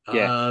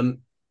 Yeah.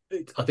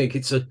 I think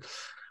it's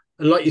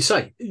and like you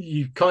say,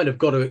 you kind of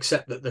got to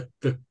accept that the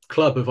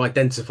club have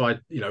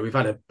identified, we've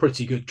had a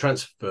pretty good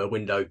transfer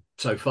window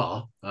so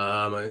far.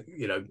 And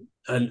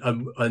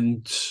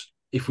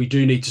if we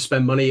do need to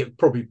spend money, it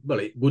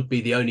would be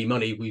the only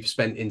money we've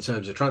spent in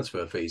terms of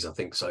transfer fees, I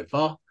think, so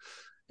far.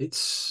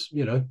 It's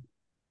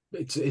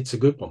a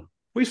good one.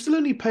 We've still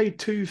only paid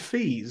 2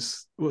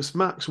 fees. It's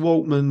Max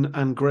Waltman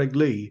and Greg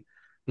Lee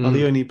are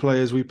the only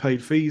players we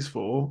paid fees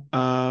for.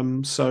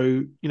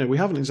 So, we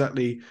haven't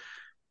exactly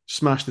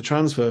smashed the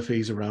transfer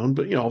fees around,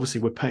 but, obviously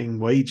we're paying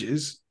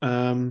wages.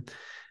 And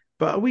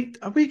But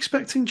are we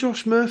expecting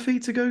Josh Murphy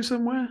to go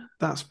somewhere?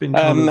 That's been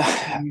kind Um, of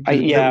a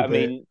little I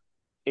bit. mean,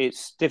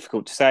 it's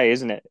difficult to say,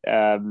 isn't it?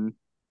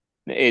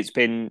 It's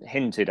been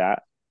hinted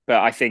at, but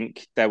I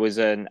think there was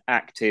an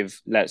active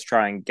let's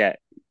try and get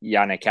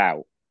Yannick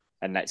out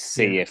and let's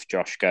see Yeah. if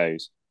Josh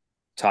goes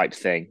type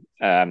thing,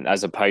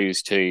 as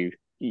opposed to,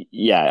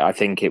 yeah, I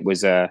think it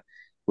was a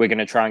we're going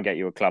to try and get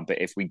you a club, but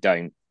if we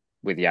don't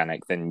with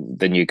Yannick,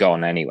 then you're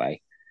gone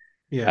anyway.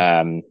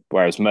 Yeah.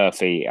 Whereas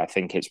Murphy, I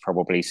think it's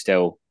probably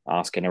still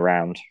asking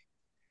around,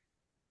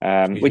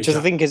 Excuse me, which is I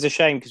Jack. think is a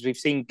shame because we've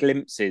seen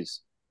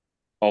glimpses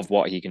of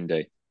what he can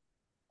do.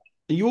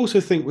 You also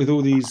think with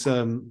all these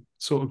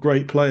sort of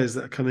great players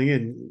that are coming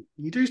in,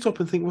 you do stop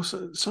and think,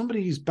 well,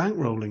 somebody's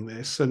bankrolling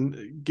this, and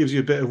it gives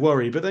you a bit of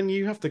worry. But then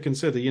you have to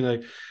consider,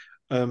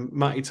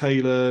 Matty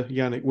Taylor,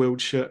 Yannick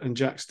Wildschut, and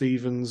Jack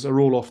Stevens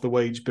are all off the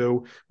wage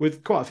bill,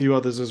 with quite a few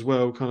others as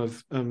well, kind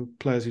of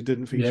players who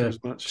didn't feature Yeah,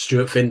 as much.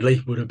 Stuart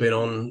Findlay would have been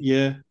on Yeah,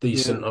 yeah.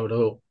 decent, I would have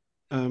thought.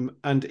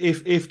 And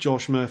if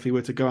Josh Murphy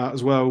were to go out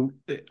as well,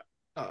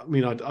 I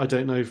mean, I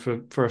don't know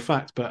for a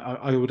fact, but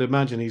I would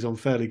imagine he's on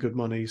fairly good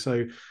money.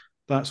 So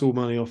that's all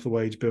money off the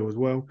wage bill as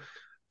well.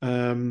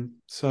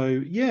 So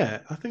yeah,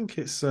 I think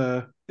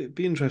it'd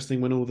be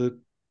interesting when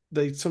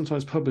they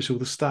sometimes publish all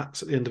the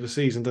stats at the end of a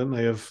season, don't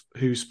they, of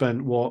who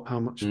spent what, how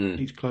much Mm.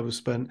 each club has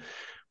spent.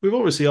 We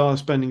obviously are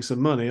spending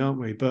some money, aren't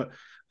we? But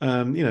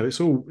it's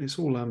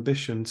all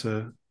ambition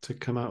to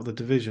come out of the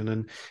division.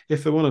 And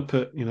if they want to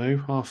put,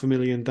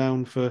 500,000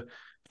 down for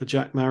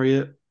Jack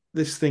Marriott,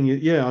 this thing,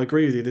 yeah, I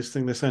agree with you. This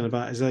thing they're saying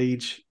about his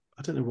age,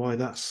 I don't know why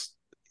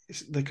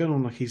they're going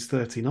on like he's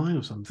 39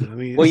 or something. I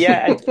mean, Well,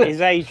 yeah, and his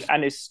age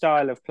and his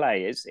style of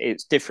play is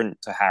it's different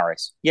to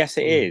Harris. Yes,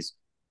 it Mm. is.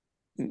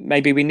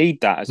 Maybe we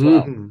need that as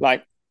well. Mm. Mm.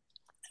 Like,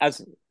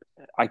 as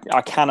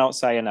I cannot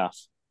say enough.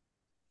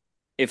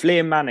 If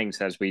Liam Manning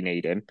says we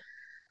need him,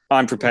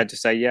 I'm prepared to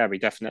say, yeah, we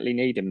definitely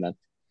need him then.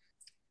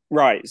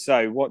 Right.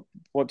 So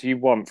what do you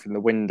want from the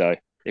window?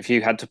 If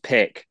you had to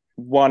pick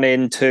one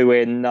in, two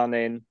in, none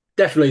in.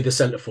 Definitely the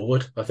centre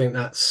forward. I think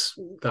that's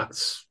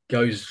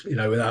goes,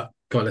 without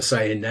kind of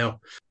saying now.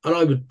 And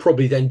I would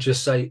probably then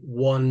just say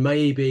one,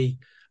 maybe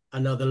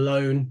another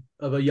loan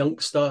of a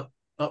youngster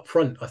up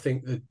front. I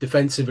think that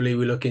defensively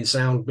we're looking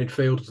sound,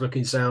 midfield's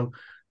looking sound,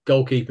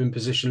 goalkeeping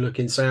position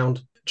looking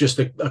sound. Just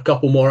a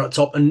couple more up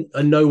top, and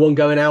no one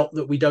going out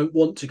that we don't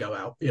want to go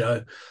out.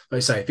 Like I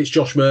say, if it's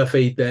Josh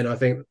Murphy, then I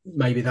think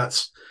maybe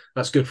that's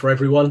good for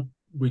everyone.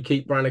 We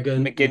keep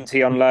Brannigan.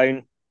 McGinty on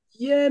loan.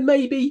 Yeah,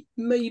 maybe,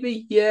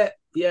 yeah,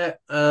 yeah.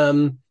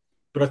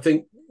 But I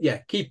think, yeah,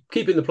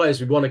 keeping the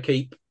players we want to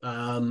keep,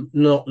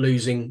 not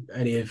losing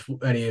any of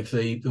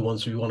the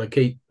ones we want to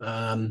keep,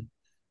 and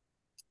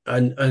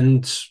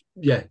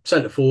yeah,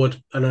 centre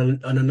forward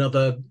and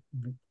another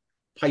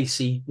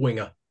pacey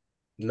winger.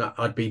 And that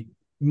I'd be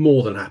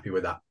more than happy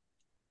with that.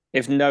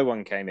 If no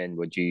one came in,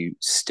 would you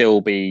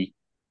still be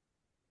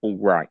all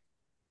right?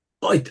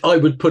 I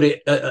would put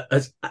it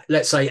as,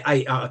 let's say,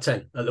 8 out of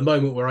 10. At the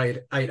moment, we're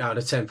eight out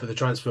of 10 for the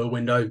transfer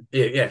window.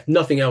 Yeah, if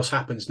nothing else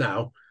happens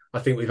now, I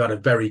think we've had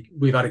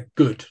a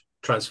good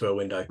transfer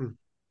window. Mm.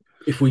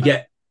 If we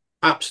get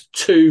perhaps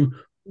two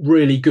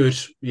really good,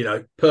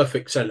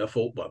 perfect centre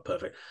forward, well,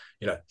 perfect,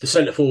 the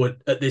centre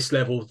forward at this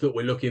level that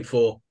we're looking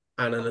for,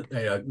 and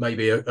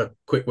maybe a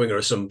quick winger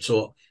of some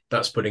sort,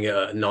 that's putting it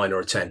at a 9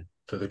 or a 10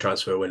 for the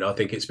transfer window. I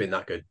think it's been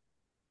that good.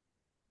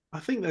 I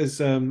think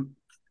there's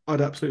I'd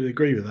absolutely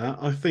agree with that.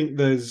 I think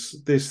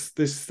there's this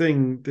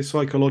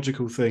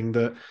psychological thing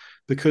that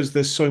because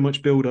there's so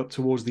much build up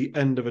towards the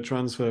end of a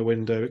transfer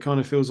window, it kind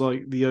of feels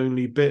like the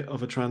only bit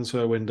of a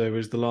transfer window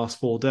is the last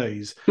 4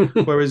 days.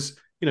 Whereas,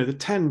 the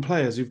 10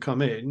 players who've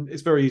come in,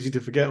 it's very easy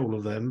to forget all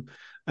of them.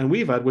 And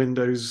we've had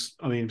windows,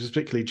 I mean,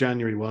 particularly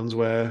January ones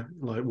where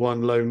like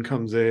one loan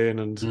comes in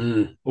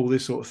and all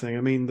this sort of thing.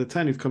 I mean, the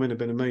 10 who've come in have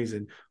been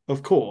amazing.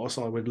 Of course,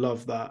 I would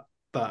love that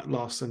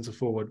last centre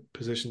forward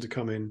position to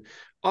come in.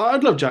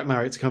 I'd love Jack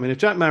Marriott to come in. If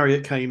Jack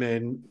Marriott came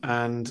in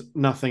and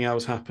nothing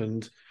else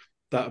happened,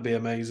 that would be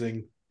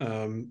amazing.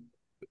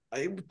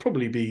 It would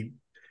probably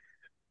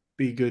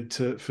be good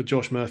for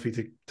Josh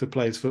Murphy to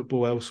play his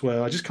football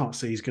elsewhere. I just can't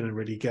see he's going to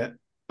really get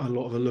a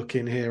lot of a look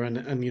in here. And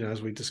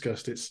as we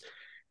discussed, it's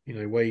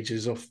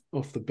wages off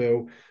the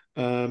bill.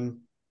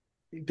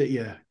 But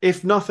yeah,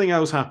 if nothing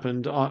else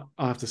happened, I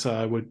have to say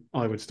I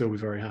would still be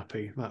very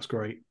happy. That's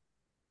great.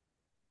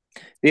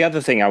 The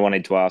other thing I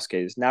wanted to ask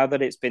is now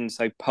that it's been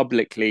so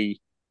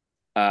publicly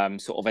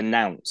sort of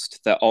announced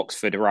that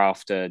Oxford are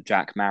after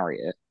Jack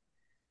Marriott,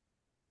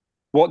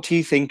 what do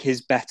you think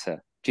is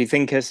better? Do you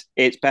think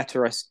it's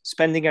better us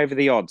spending over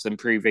the odds and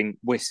proving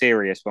we're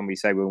serious when we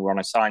say we want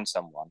to sign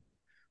someone,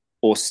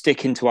 or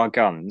sticking to our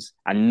guns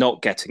and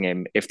not getting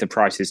him if the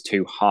price is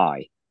too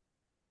high?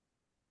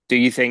 Do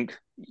you think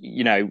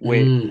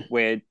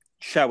we're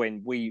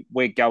showing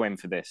we're going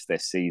for this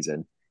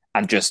season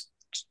and just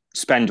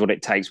spend what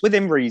it takes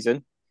within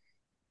reason?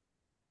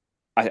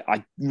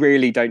 I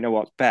really don't know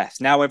what's best.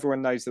 Now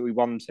everyone knows that we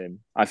want him.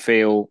 I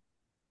feel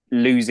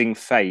losing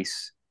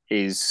face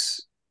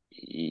is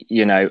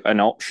an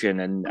option,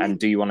 and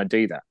do you want to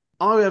do that?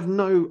 I have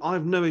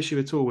no issue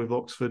at all with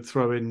Oxford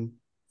throwing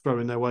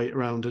their weight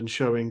around and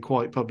showing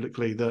quite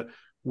publicly that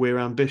we're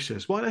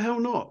ambitious. Why the hell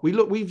not?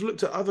 We've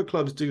looked at other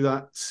clubs do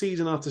that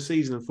season after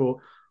season and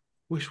thought,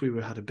 wish we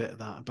had a bit of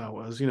that about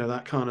us.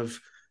 That kind of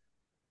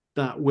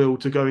that will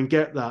to go and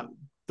get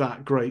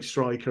that great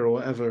striker or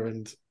whatever.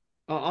 And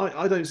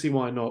I don't see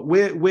why not.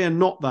 We're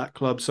not that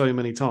club so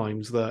many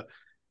times that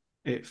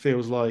it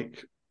feels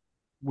like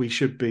we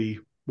should be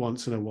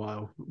once in a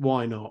while.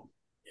 Why not?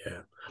 Yeah.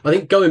 I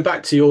think going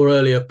back to your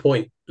earlier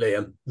point,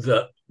 Liam,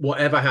 that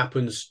whatever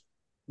happens,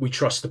 we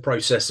trust the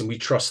process and we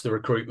trust the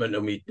recruitment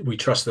and we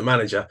trust the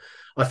manager.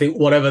 I think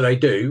whatever they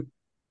do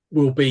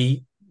will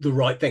be the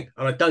right thing.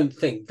 And I don't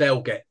think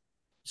they'll get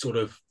sort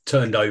of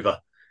turned over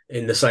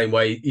in the same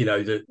way,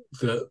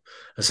 that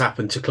has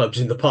happened to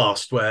clubs in the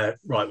past where,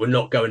 right, we're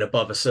not going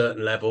above a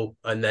certain level.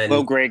 And then...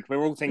 Well, Greg,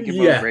 we're all thinking,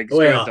 well, Greg,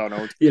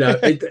 Donald.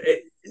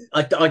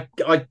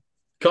 I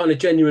kind of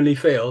genuinely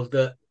feel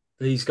that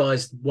these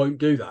guys won't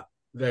do that.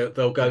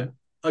 They'll go,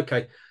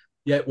 okay,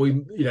 yeah,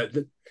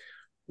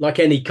 like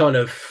any kind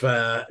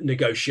of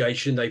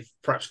negotiation, they've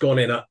perhaps gone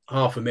in at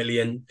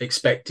 500,000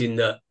 expecting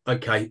that,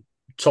 okay,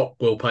 top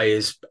will pay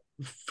is,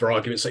 for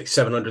argument's sake,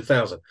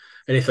 700,000.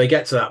 And if they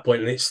get to that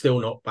point and it's still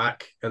not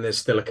back and there's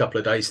still a couple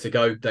of days to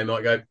go, they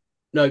might go,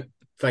 no,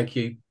 thank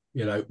you.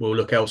 We'll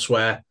look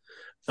elsewhere.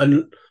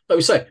 And like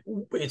we say,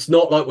 it's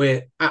not like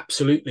we're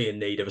absolutely in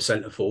need of a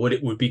centre forward.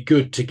 It would be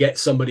good to get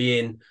somebody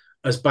in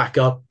as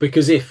backup,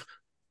 because if,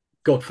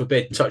 God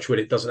forbid, touch wood,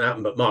 it doesn't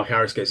happen, but Mark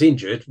Harris gets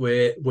injured,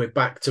 we're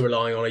back to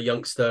relying on a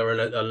youngster and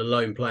a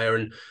lone player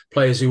and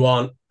players who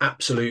aren't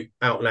absolute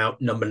out and out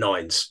number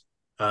nines.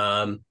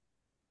 And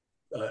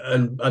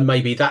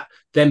maybe that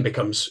then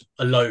becomes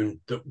a loan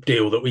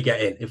deal that we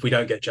get in if we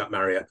don't get Jack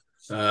Marriott.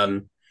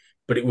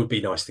 But it would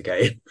be nice to get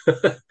in.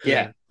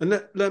 Yeah.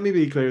 And let me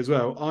be clear as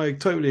well. I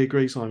totally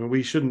agree, Simon.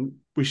 We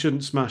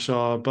shouldn't smash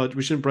our budget.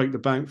 We shouldn't break the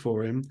bank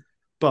for him.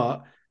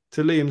 But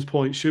to Liam's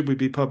point, should we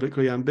be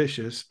publicly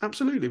ambitious?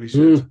 Absolutely, we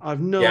should. I've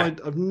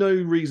no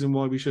reason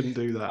why we shouldn't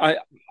do that.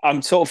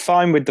 I'm sort of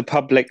fine with the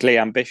publicly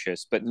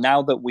ambitious, but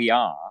now that we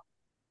are,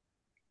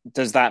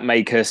 does that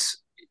make us?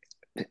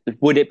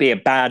 Would it be a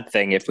bad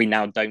thing if we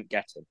now don't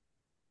get him?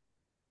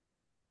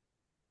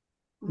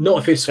 Not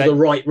if it's for the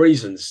right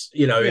reasons,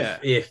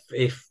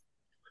 if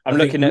I'm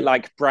looking at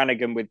like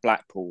Brannigan with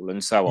Blackpool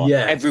and so on.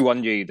 Yeah.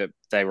 Everyone knew that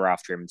they were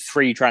after him.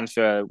 3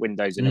 transfer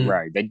windows in a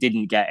row. They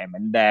didn't get him,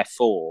 and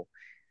therefore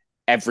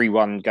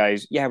everyone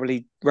goes, yeah, well,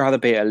 he'd rather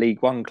be at a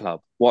League One club.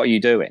 What are you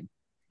doing?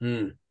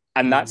 And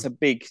that's a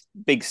big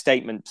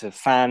statement to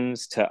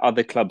fans, to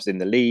other clubs in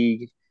the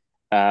league,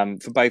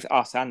 for both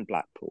us and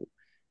Blackpool.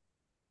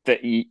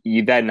 That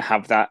you then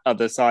have that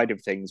other side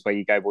of things where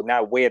you go, well,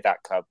 now we're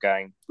that club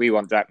going, we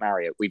want Jack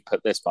Marriott, we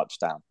put this much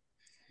down.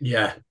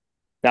 Yeah.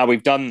 Now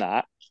we've done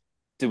that.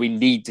 Do we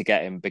need to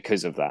get him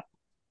because of that?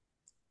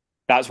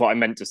 That's what I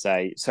meant to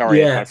say.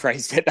 Sorry if I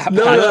phrased it that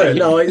badly.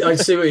 No, I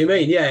see what you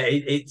mean. Yeah,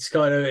 it's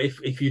kind of,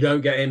 if you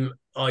don't get him,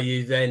 are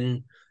you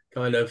then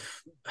kind of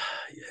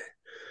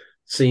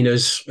seen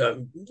as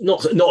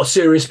not a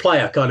serious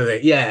player kind of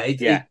thing?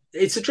 Yeah,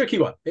 it's a tricky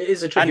one. It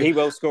is a tricky one. And he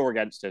will score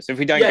against us. If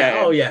we don't get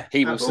him,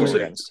 he will absolutely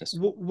score against us.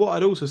 What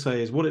I'd also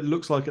say is what it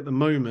looks like at the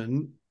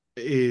moment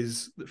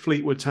is that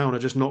Fleetwood Town are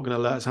just not going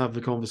to let us have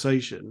the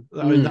conversation.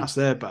 I mean, that's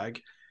their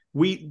bag.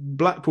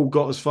 Blackpool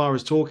got as far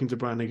as talking to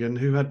Brannigan,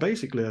 who had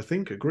basically, I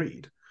think,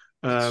 agreed,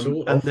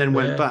 and then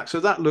went back. So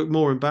that looked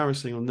more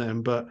embarrassing on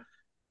them. But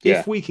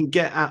if we can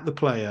get at the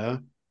player,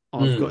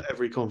 I've got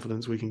every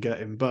confidence we can get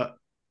him. But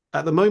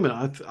at the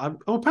moment,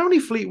 apparently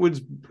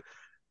Fleetwood's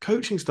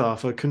coaching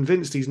staff are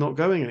convinced he's not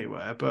going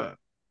anywhere. But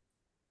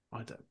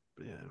I don't.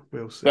 Yeah,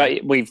 we'll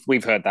see. But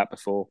we've heard that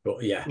before.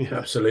 But yeah,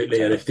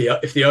 absolutely. And if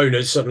the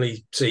owners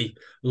suddenly see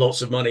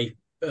lots of money,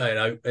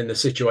 in the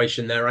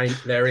situation they're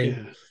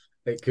in.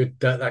 It could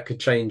that could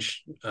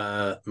change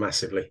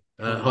massively.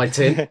 Hi,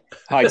 Tim.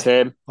 Hi,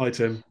 Tim. Hi,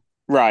 Tim.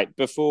 Right,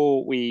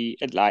 before we,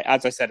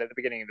 as I said at the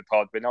beginning of the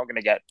pod, we're not going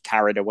to get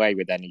carried away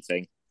with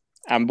anything.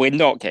 And we're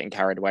not getting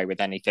carried away with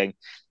anything.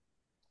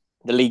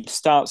 The league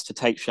starts to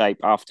take shape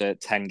after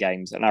 10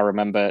 games. And I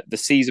remember the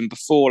season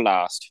before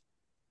last,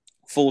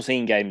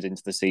 14 games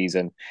into the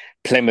season,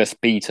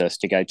 Plymouth beat us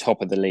to go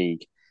top of the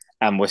league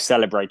and were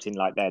celebrating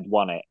like they'd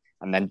won it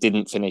and then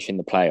didn't finish in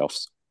the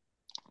playoffs.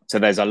 So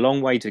there's a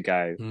long way to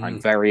go.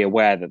 I'm very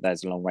aware that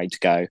there's a long way to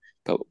go.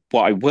 But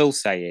what I will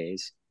say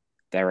is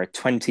there are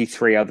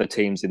 23 other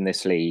teams in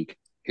this league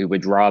who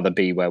would rather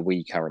be where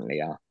we currently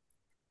are.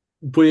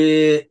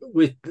 We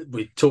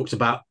talked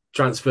about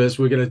transfers.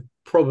 We're going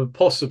to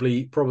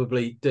possibly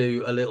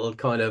do a little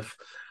kind of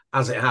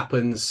as it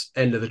happens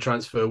end of the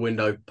transfer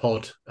window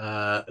pod,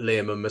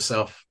 Liam and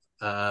myself,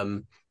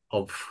 on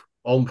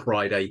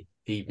Friday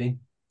evening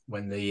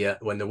when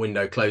the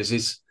window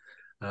closes.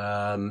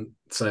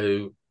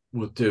 So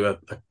we'll do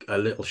a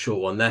little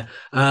short one there.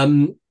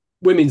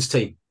 Women's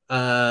team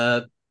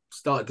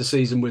started the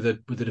season with a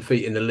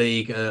defeat in the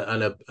league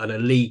and a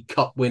League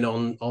Cup win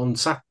on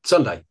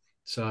Sunday.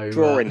 So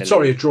Drawing the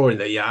sorry, league. drawing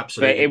the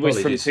absolutely. But it was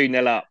Apologies. from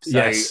 2-0 up, so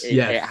yes,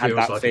 it had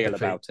that like feel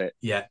about it.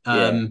 Yeah.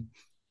 Yeah.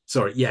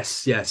 Sorry.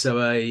 Yes. Yeah. So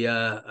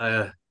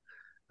a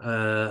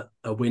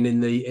win in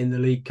the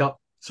League Cup.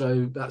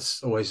 So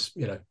that's always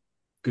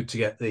good to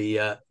get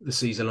the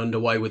season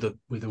underway with a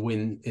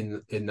win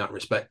in that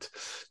respect.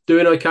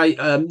 Doing okay.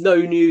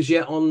 No news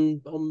yet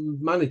on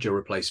manager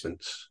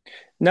replacements.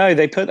 No,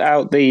 they put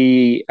out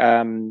the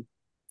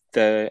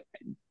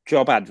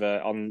job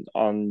advert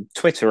on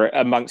Twitter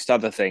amongst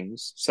other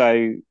things,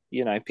 so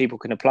people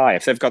can apply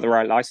if they've got the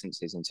right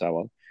licenses and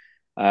so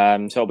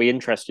on. So it'll be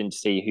interesting to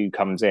see who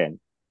comes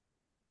in.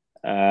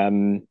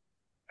 And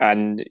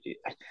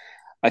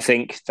I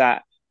think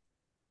that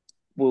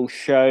will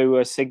show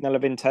a signal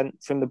of intent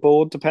from the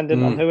board,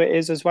 dependent on who it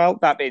is as well.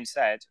 That being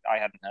said, I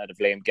hadn't heard of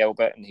Liam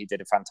Gilbert, and he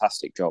did a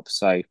fantastic job.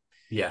 So,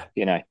 yeah,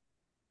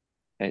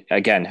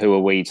 again, who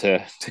are we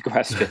to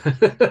question?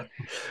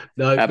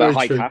 No, but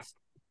hi, Kath.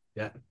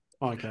 Yeah,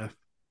 hi, Kath.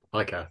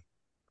 Hi,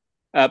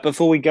 Kath.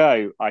 Before we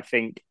go, I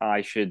think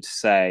I should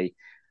say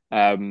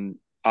I'm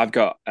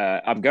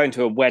going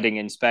to a wedding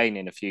in Spain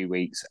in a few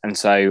weeks, and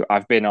so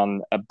I've been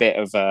on a bit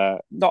of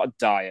not a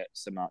diet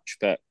so much,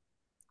 but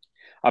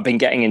I've been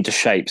getting into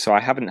shape, so I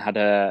haven't had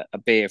a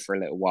beer for a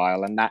little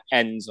while, and that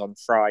ends on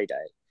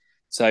Friday.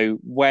 So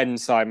when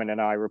Simon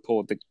and I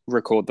record the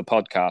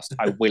podcast,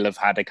 I will have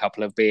had a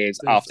couple of beers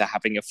after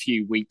having a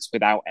few weeks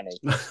without any.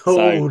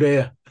 Oh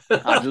dear!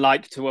 I'd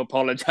like to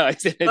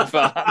apologise in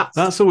advance.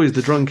 That's always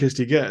the drunkest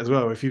you get as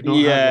well. If you've not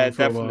had one for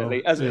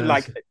definitely. a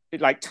while.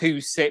 Like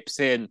 2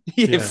 sips in,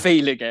 you're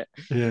feeling it.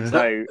 Yeah.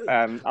 So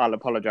I'll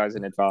apologise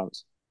in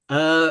advance.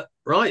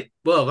 Right.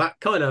 Well, that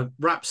kind of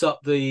wraps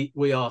up the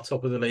We Are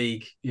Top of the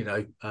League,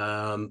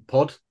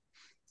 pod.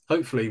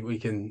 Hopefully we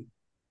can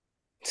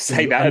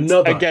say that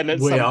again at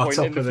some point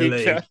in the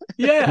future.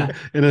 Yeah.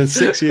 In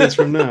 6 years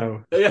from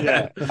now.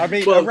 Yeah. I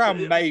mean,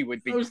 around May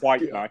would be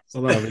quite nice.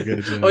 Well, that would be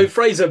good. Yeah. I mean,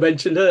 Fraser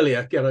mentioned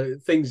earlier,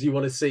 things you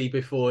want to see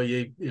before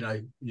you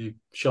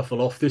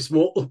shuffle off this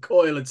mortal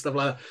coil and stuff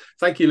like that.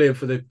 Thank you, Liam,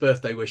 for the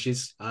birthday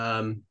wishes.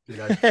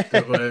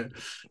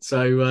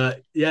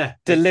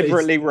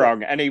 Deliberately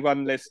wrong.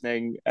 Anyone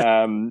listening,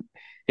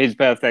 his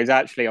birthday's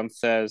actually on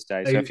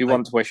Thursday. So if you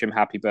want to wish him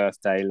happy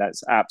birthday,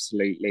 let's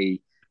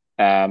absolutely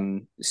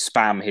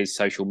spam his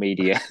social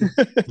media.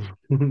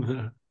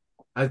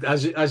 I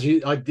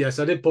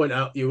did point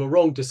out you were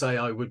wrong to say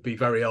I would be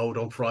very old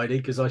on Friday,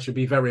 because I should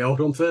be very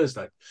old on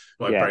Thursday.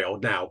 Well, I'm very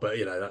old now, but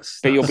that's.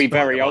 But you'll be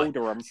very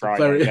older on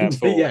Friday.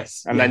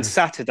 Yes, and then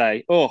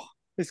Saturday. Oh,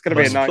 it's going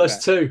to be a nightmare.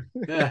 +2.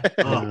 Yeah.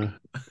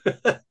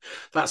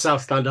 That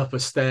South Stand Upper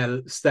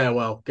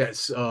stairwell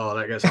gets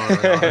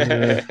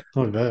harder.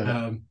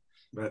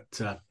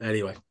 But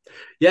anyway,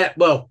 yeah.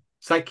 Well,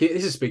 thank you.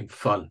 This has been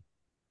fun.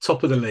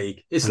 Top of the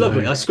league. It's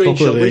lovely. I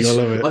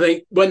screenshot. I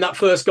think when that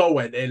first goal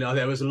went in,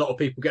 there was a lot of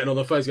people getting on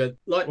their phones going,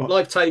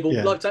 live table.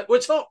 We're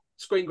top.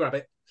 Screen grab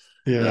it.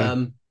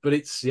 Yeah. But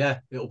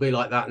it'll be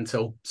like that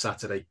until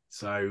Saturday.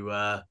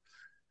 So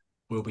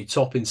we'll be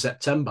top in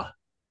September,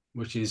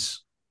 which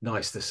is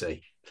nice to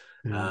see.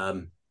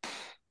 But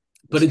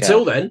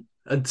until then,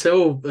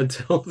 until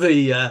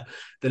the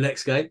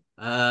next game,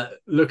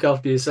 look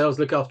after yourselves,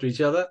 look after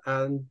each other,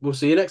 and we'll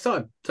see you next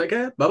time. Take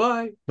care.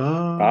 Bye-bye.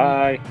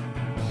 Bye. Bye.